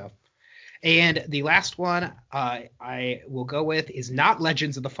 So, and the last one I will go with is not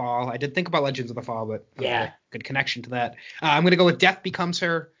Legends of the Fall. I did think about Legends of the Fall, but good connection to that. I'm going to go with Death Becomes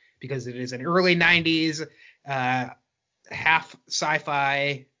Her because it is an early 90s half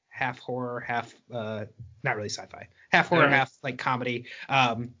sci-fi, half horror, half not really sci-fi, half horror, half like comedy.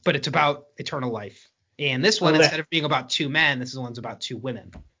 But it's about eternal life. And this one, instead of being about 2 men, this one's about 2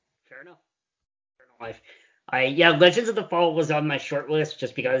 women. Fair enough. Eternal life. Legends of the Fall was on my short list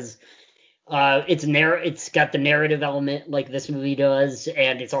just because it's got the narrative element like this movie does,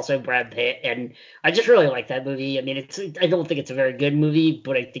 and it's also Brad Pitt, and I just really like that movie. I mean, I don't think it's a very good movie,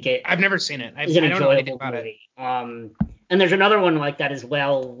 but I think I've never seen it. It's an enjoyable movie. And there's another one like that as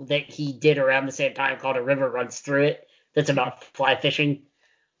well that he did around the same time called A River Runs Through It. That's about fly fishing.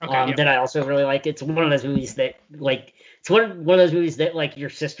 That I also really like. It's one of those movies that like your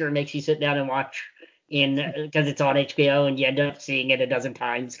sister makes you sit down and watch because it's on HBO and you end up seeing it a dozen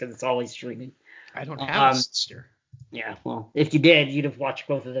times because it's always streaming. I don't have a sister. Yeah, well, if you did, you'd have watched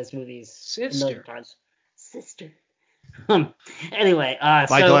both of those movies a million times. Sister. Anyway,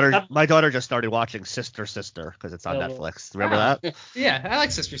 my daughter just started watching Sister because it's on Netflix. Remember that? Yeah, I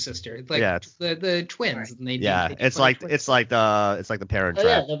like Sister. Like the twins. Right. And it's like the Parent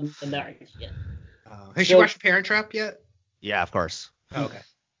Trap. Yeah, the marriage. Yeah. Has she watched Parent Trap yet? Yeah, of course. Oh, okay.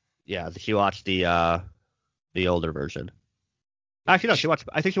 Yeah, she watched the older version. Actually, no,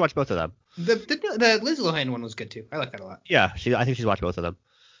 I think she watched both of them. The Lindsay Lohan one was good too. I like that a lot. Yeah, I think she's watched both of them.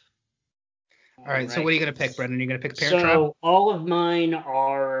 All right, so what are you going to pick, Brendan? Are you going to pick Parent Trap? So all of mine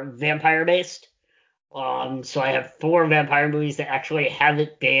are vampire-based. So I have 4 vampire movies that actually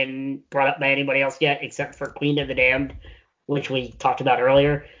haven't been brought up by anybody else yet, except for Queen of the Damned, which we talked about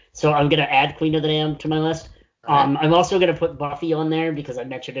earlier. So I'm going to add Queen of the Damned to my list. Right. I'm also going to put Buffy on there because I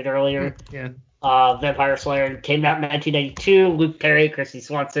mentioned it earlier. Yeah. Vampire Slayer came out in 1992. Luke Perry, Christy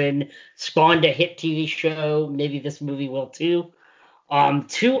Swanson spawned a hit TV show. Maybe this movie will too.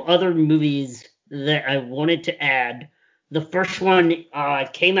 2 other movies that I wanted to add. The first one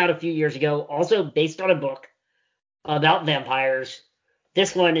came out a few years ago, also based on a book about vampires.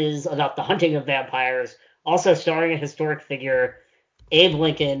 This one is about the hunting of vampires, also starring a historic figure, Abe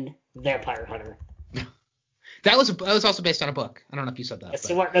Lincoln, Vampire Hunter. That was also based on a book. I don't know if you said that.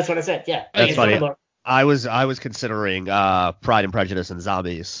 That's what I said. Yeah. That's funny. I was considering Pride and Prejudice and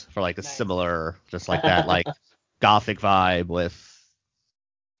Zombies for like a similar, just like that, like gothic vibe with,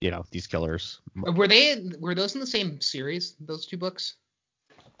 these killers. Were those in the same series? Those 2 books?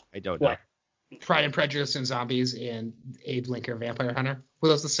 I don't know. Pride and Prejudice and Zombies and Abe Lincoln, Vampire Hunter. Were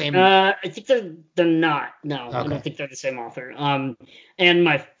those the same? I think they're not. No, okay. I don't think they're the same author. And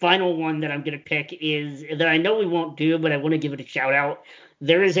my final one that I'm gonna pick is that I know we won't do, but I want to give it a shout out.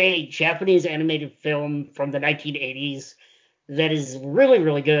 There is a Japanese animated film from the 1980s that is really,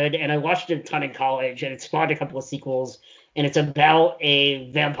 really good, and I watched it a ton in college, and it spawned a couple of sequels, and it's about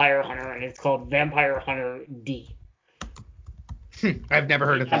a vampire hunter, and it's called Vampire Hunter D. I've never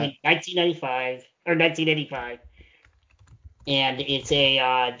heard of that. 1985, and it's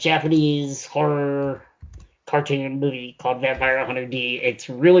a Japanese horror cartoon movie called Vampire Hunter D. It's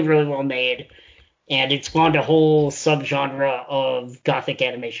really, really well made, and it spawned a whole subgenre of gothic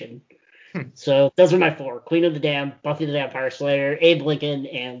animation. So those are my 4: Queen of the Damned, Buffy the Vampire Slayer, Abe Lincoln,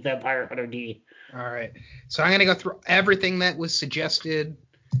 and Vampire Hunter D. All right. So I'm going to go through everything that was suggested,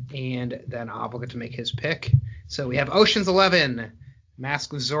 and then Ab will get to make his pick. So we have Ocean's 11,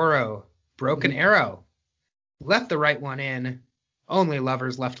 Mask of Zorro, Broken Arrow, Left the Right One In, Only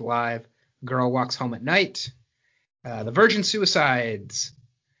Lovers Left Alive, Girl Walks Home at Night, The Virgin Suicides,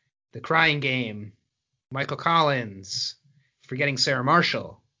 The Crying Game, Michael Collins, Forgetting Sarah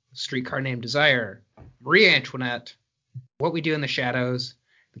Marshall, Streetcar Named Desire, Marie Antoinette, What We Do in the Shadows,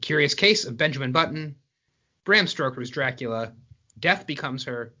 The Curious Case of Benjamin Button, Bram Stoker's Dracula, Death Becomes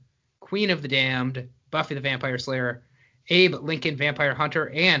Her, Queen of the Damned, Buffy the Vampire Slayer, Abe Lincoln Vampire Hunter,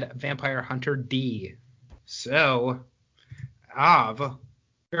 and Vampire Hunter D. So, Av,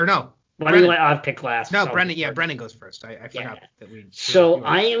 or no. Why don't you let Av pick last? No, Brendan. Yeah, Brendan goes first. I forgot that we. So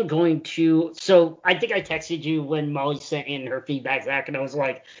I am going to. So I think I texted you when Molly sent in her feedback, Zach, and I was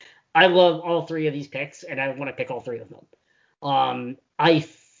like, I love all three of these picks, and I want to pick all three of them. I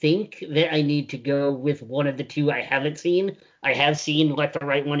think that I need to go with one of the two I haven't seen. I have seen Let the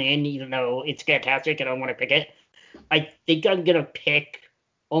Right One In, even though it's fantastic, and I want to pick it. I think I'm gonna pick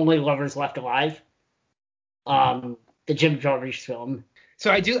Only Lovers Left Alive, the Jim Jarmusch film. So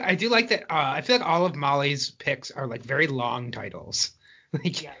I do like that. I feel like all of Molly's picks are like very long titles.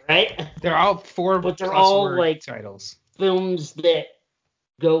 Like, yeah, right. They're all but they're all like titles. Films that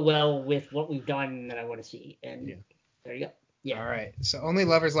go well with what we've done that I want to see. And there you go. Yeah. All right. So Only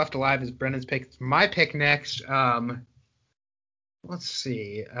Lovers Left Alive is Brendan's pick. It's my pick next. Let's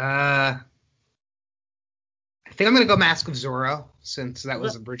see. I think I'm gonna go Mask of Zorro since that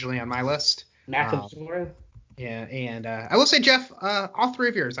was originally on my list. Mask of Zorro. Yeah, and I will say, Jeff, all three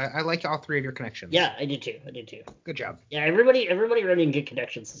of yours. I like all three of your connections. Yeah, I did too. Good job. Yeah, everybody wrote in good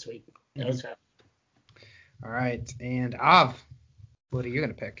connections this week. That was fun. All right, and Av, what are you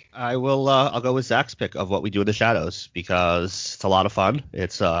gonna pick? I'll go with Zach's pick of What We Do in the Shadows because it's a lot of fun.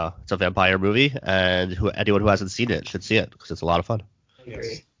 It's a vampire movie, and anyone who hasn't seen it should see it because it's a lot of fun. I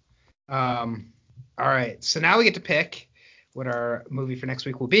agree. All right, so now we get to pick what our movie for next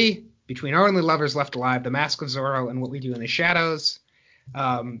week will be. Between Only Lovers Left Alive, The Mask of Zorro, and What We Do in the Shadows.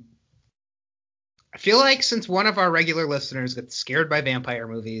 I feel like since one of our regular listeners gets scared by vampire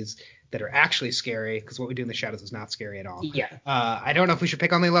movies that are actually scary, because What We Do in the Shadows is not scary at all. Yeah. I don't know if we should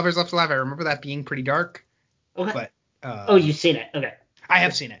pick Only Lovers Left Alive. I remember that being pretty dark. Okay. But you've seen it. Okay. I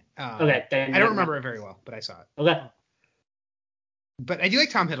have seen it. Okay. I don't remember it very well, but I saw it. Okay. But I do like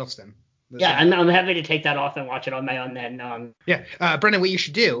Tom Hiddleston. Yeah, I'm happy to take that off and watch it on my own then. Yeah, Brendan, what you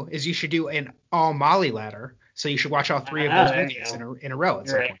should do is you should do an all Molly ladder. So you should watch all three of those movies in a row at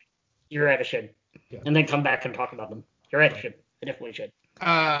some point. You're right, I should. Yeah. And then come back and talk about them. You're right, I should. I definitely should.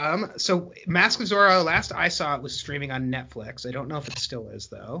 So Mask of Zorro, last I saw it was streaming on Netflix. I don't know if it still is,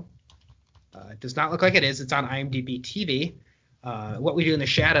 though. It does not look like it is. It's on IMDb TV. What We Do in the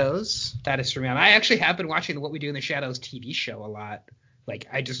Shadows, that is streaming on. I actually have been watching the What We Do in the Shadows TV show a lot. Like,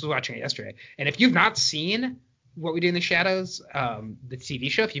 I just was watching it yesterday. And if you've not seen What We Do in the Shadows, the TV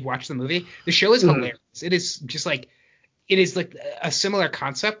show, if you've watched the movie, the show is hilarious. It is just like, it is like a similar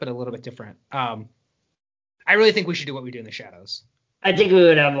concept, but a little bit different. I really think we should do What We Do in the Shadows. I think we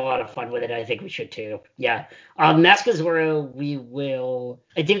would have a lot of fun with it. I think we should too. Yeah. Mask of Zorro,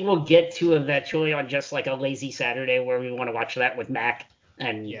 I think we'll get to eventually on just like a lazy Saturday where we want to watch that with Mac.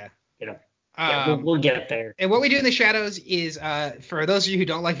 And, we'll get there. And What We Do in the Shadows is, for those of you who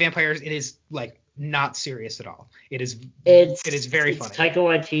don't like vampires, it is like not serious at all. It is very funny. It's Taika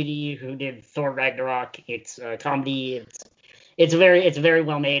Waititi who did Thor Ragnarok. It's a comedy. It's very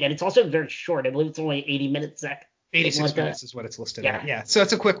well made, and it's also very short. I believe it's only 80 minutes, Zach. 86 minutes is what it's listed at. Yeah, so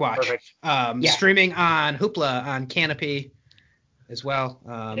it's a quick watch. Perfect. Streaming on Hoopla on Canopy as well.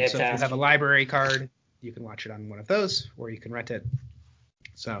 So if you have a library card, you can watch it on one of those, or you can rent it.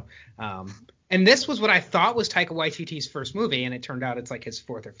 So, and this was what I thought was Taika Waititi's first movie, and it turned out it's like his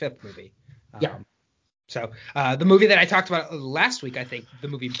fourth or fifth movie. So the movie that I talked about last week, I think, the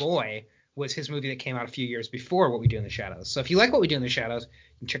movie Boy, was his movie that came out a few years before What We Do in the Shadows. So if you like What We Do in the Shadows,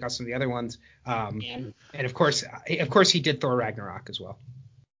 you can check out some of the other ones. And of course he did Thor Ragnarok as well.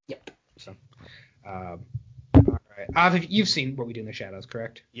 Yep. So, all right. You've seen What We Do in the Shadows,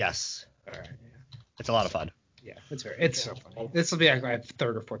 correct? Yes. All right. Yeah. It's a lot of fun. Yeah, it's so funny. This will be like my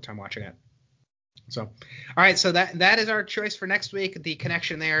third or fourth time watching it. So, all right. So that is our choice for next week. The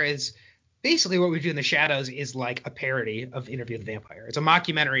connection there is basically What We Do in the Shadows is like a parody of Interview with the Vampire. It's a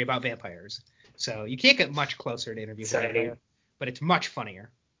mockumentary about vampires. So you can't get much closer to Interview with the Vampire, but it's much funnier.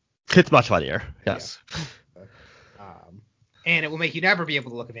 It's much funnier. Yes. Yeah. And it will make you never be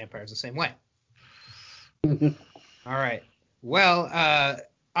able to look at vampires the same way. All right. Well,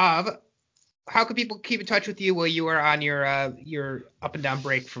 Av, how can people keep in touch with you while you are on your up and down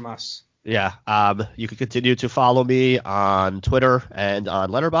break from us? Yeah. You can continue to follow me on Twitter and on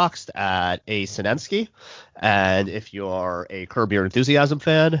Letterboxd at asinensky. And if you're a Curb Your Enthusiasm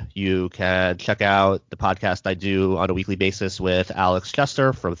fan, you can check out the podcast I do on a weekly basis with Alex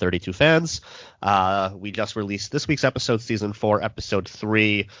Chester from 32 Fans. We just released this week's episode, season 4, episode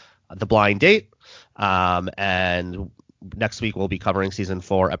 3, The Blind Date. And next week we'll be covering season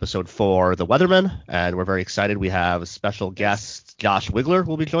 4, episode 4, The Weatherman, and we're very excited. We have special guest Josh Wigler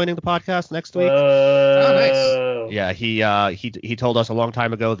will be joining the podcast next week. Oh, nice. Yeah, he told us a long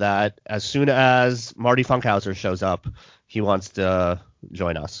time ago that as soon as Marty Funkhauser shows up, he wants to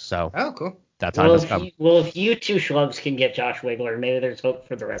join us. So oh, cool. That time has come. If you two schlubs can get Josh Wigler, maybe there's hope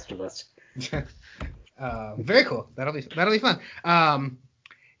for the rest of us. Very cool. That'll be fun.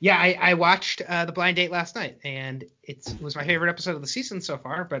 Yeah, I watched The Blind Date last night, and it was my favorite episode of the season so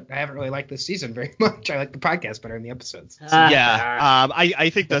far, but I haven't really liked this season very much. I like the podcast better than the episodes. So. I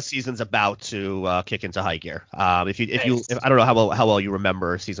think the season's about to kick into high gear. If I don't know how well you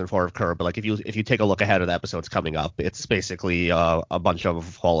remember season 4 of Curb, but like if you take a look ahead of the episodes coming up, it's basically a bunch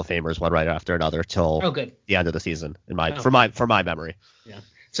of Hall of Famers one right after another till the end of the season for my memory. Yeah.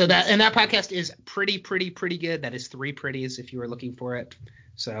 So that podcast is pretty good. That is 3 pretties if you were looking for it.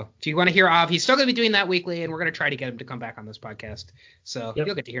 So if you want to hear Av, he's still going to be doing that weekly, and we're going to try to get him to come back on this podcast. So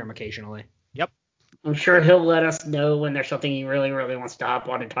you'll get to hear him occasionally. Yep. I'm sure he'll let us know when there's something he really, really wants to hop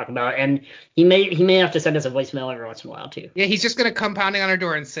on and talk about. And he may have to send us a voicemail every once in a while, too. Yeah, he's just going to come pounding on our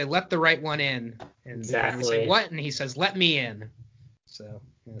door and say, let the right one in. And exactly. We say, what? And he says, let me in. So,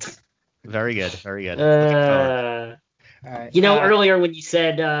 yes. Very good. Very good. Right, earlier when you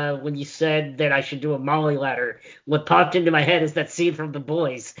said that I should do a Molly ladder, what popped into my head is that scene from The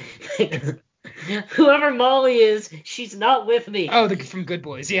Boys. Whoever Molly is, she's not with me. Oh, from Good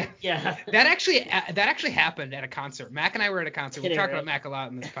Boys, yeah. Yeah. That actually happened at a concert. Mac and I were at a concert. We talked about Mac a lot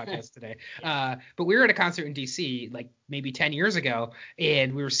in this podcast today. But we were at a concert in D.C. like maybe 10 years ago,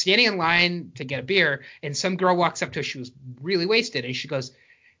 and we were standing in line to get a beer, and some girl walks up to us. She was really wasted, and she goes,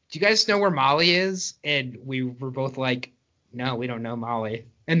 do you guys know where Molly is? And we were both like, no, we don't know Molly.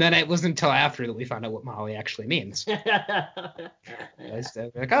 And then it wasn't until after that we found out what Molly actually means. Like,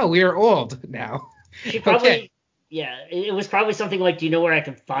 oh, we are old now. She probably, it was probably something like, do you know where I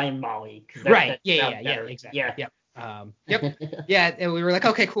can find Molly? Right. Yeah, exactly. Yeah. Yep. Yeah, and we were like,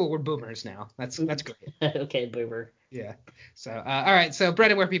 okay, cool, we're boomers now. That's great. Okay, boomer. Yeah. So, all right. So,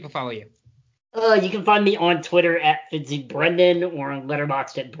 Brendan, where people follow you? You can find me on Twitter at FidzyBrendan or on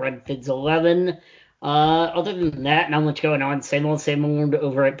Letterboxd at BrenFids11. Other than that, not much going on. Same old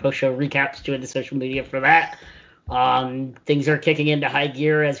over at Post Show Recaps, doing the social media for that. Things are kicking into high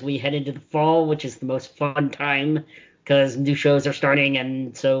gear as we head into the fall, which is the most fun time because new shows are starting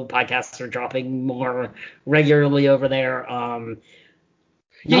and so podcasts are dropping more regularly over there.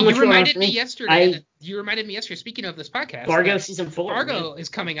 You reminded me yesterday. Speaking of this podcast, Fargo season 4. Fargo is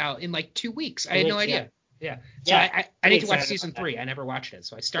coming out in like 2 weeks. I had no idea. Yeah. So I need to watch season 3. I never watched it,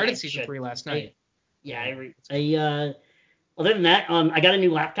 so I started season 3 last night. Other than that, I got a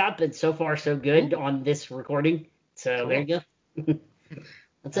new laptop, and so far so good on this recording. So cool. There you go.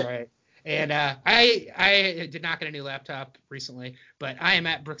 That's it. All right. And I did not get a new laptop recently, but I am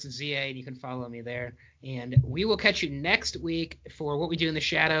at Brooks ZA, and you can follow me there. And we will catch you next week for What We Do in the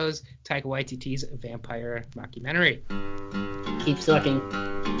Shadows, Taika Waititi's vampire mockumentary. Keep sucking.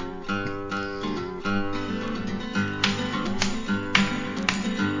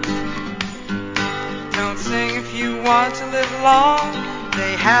 Don't sing if you want to live long.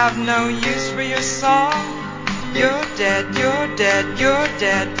 They have no use for your song. You're dead, you're dead, you're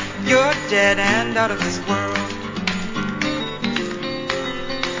dead. You're dead and out of this world.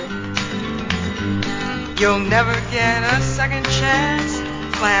 You'll never get a second chance.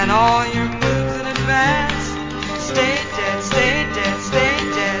 Plan all your moves in advance. Stay dead, stay dead, stay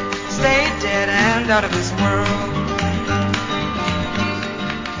dead, stay dead and out of this world.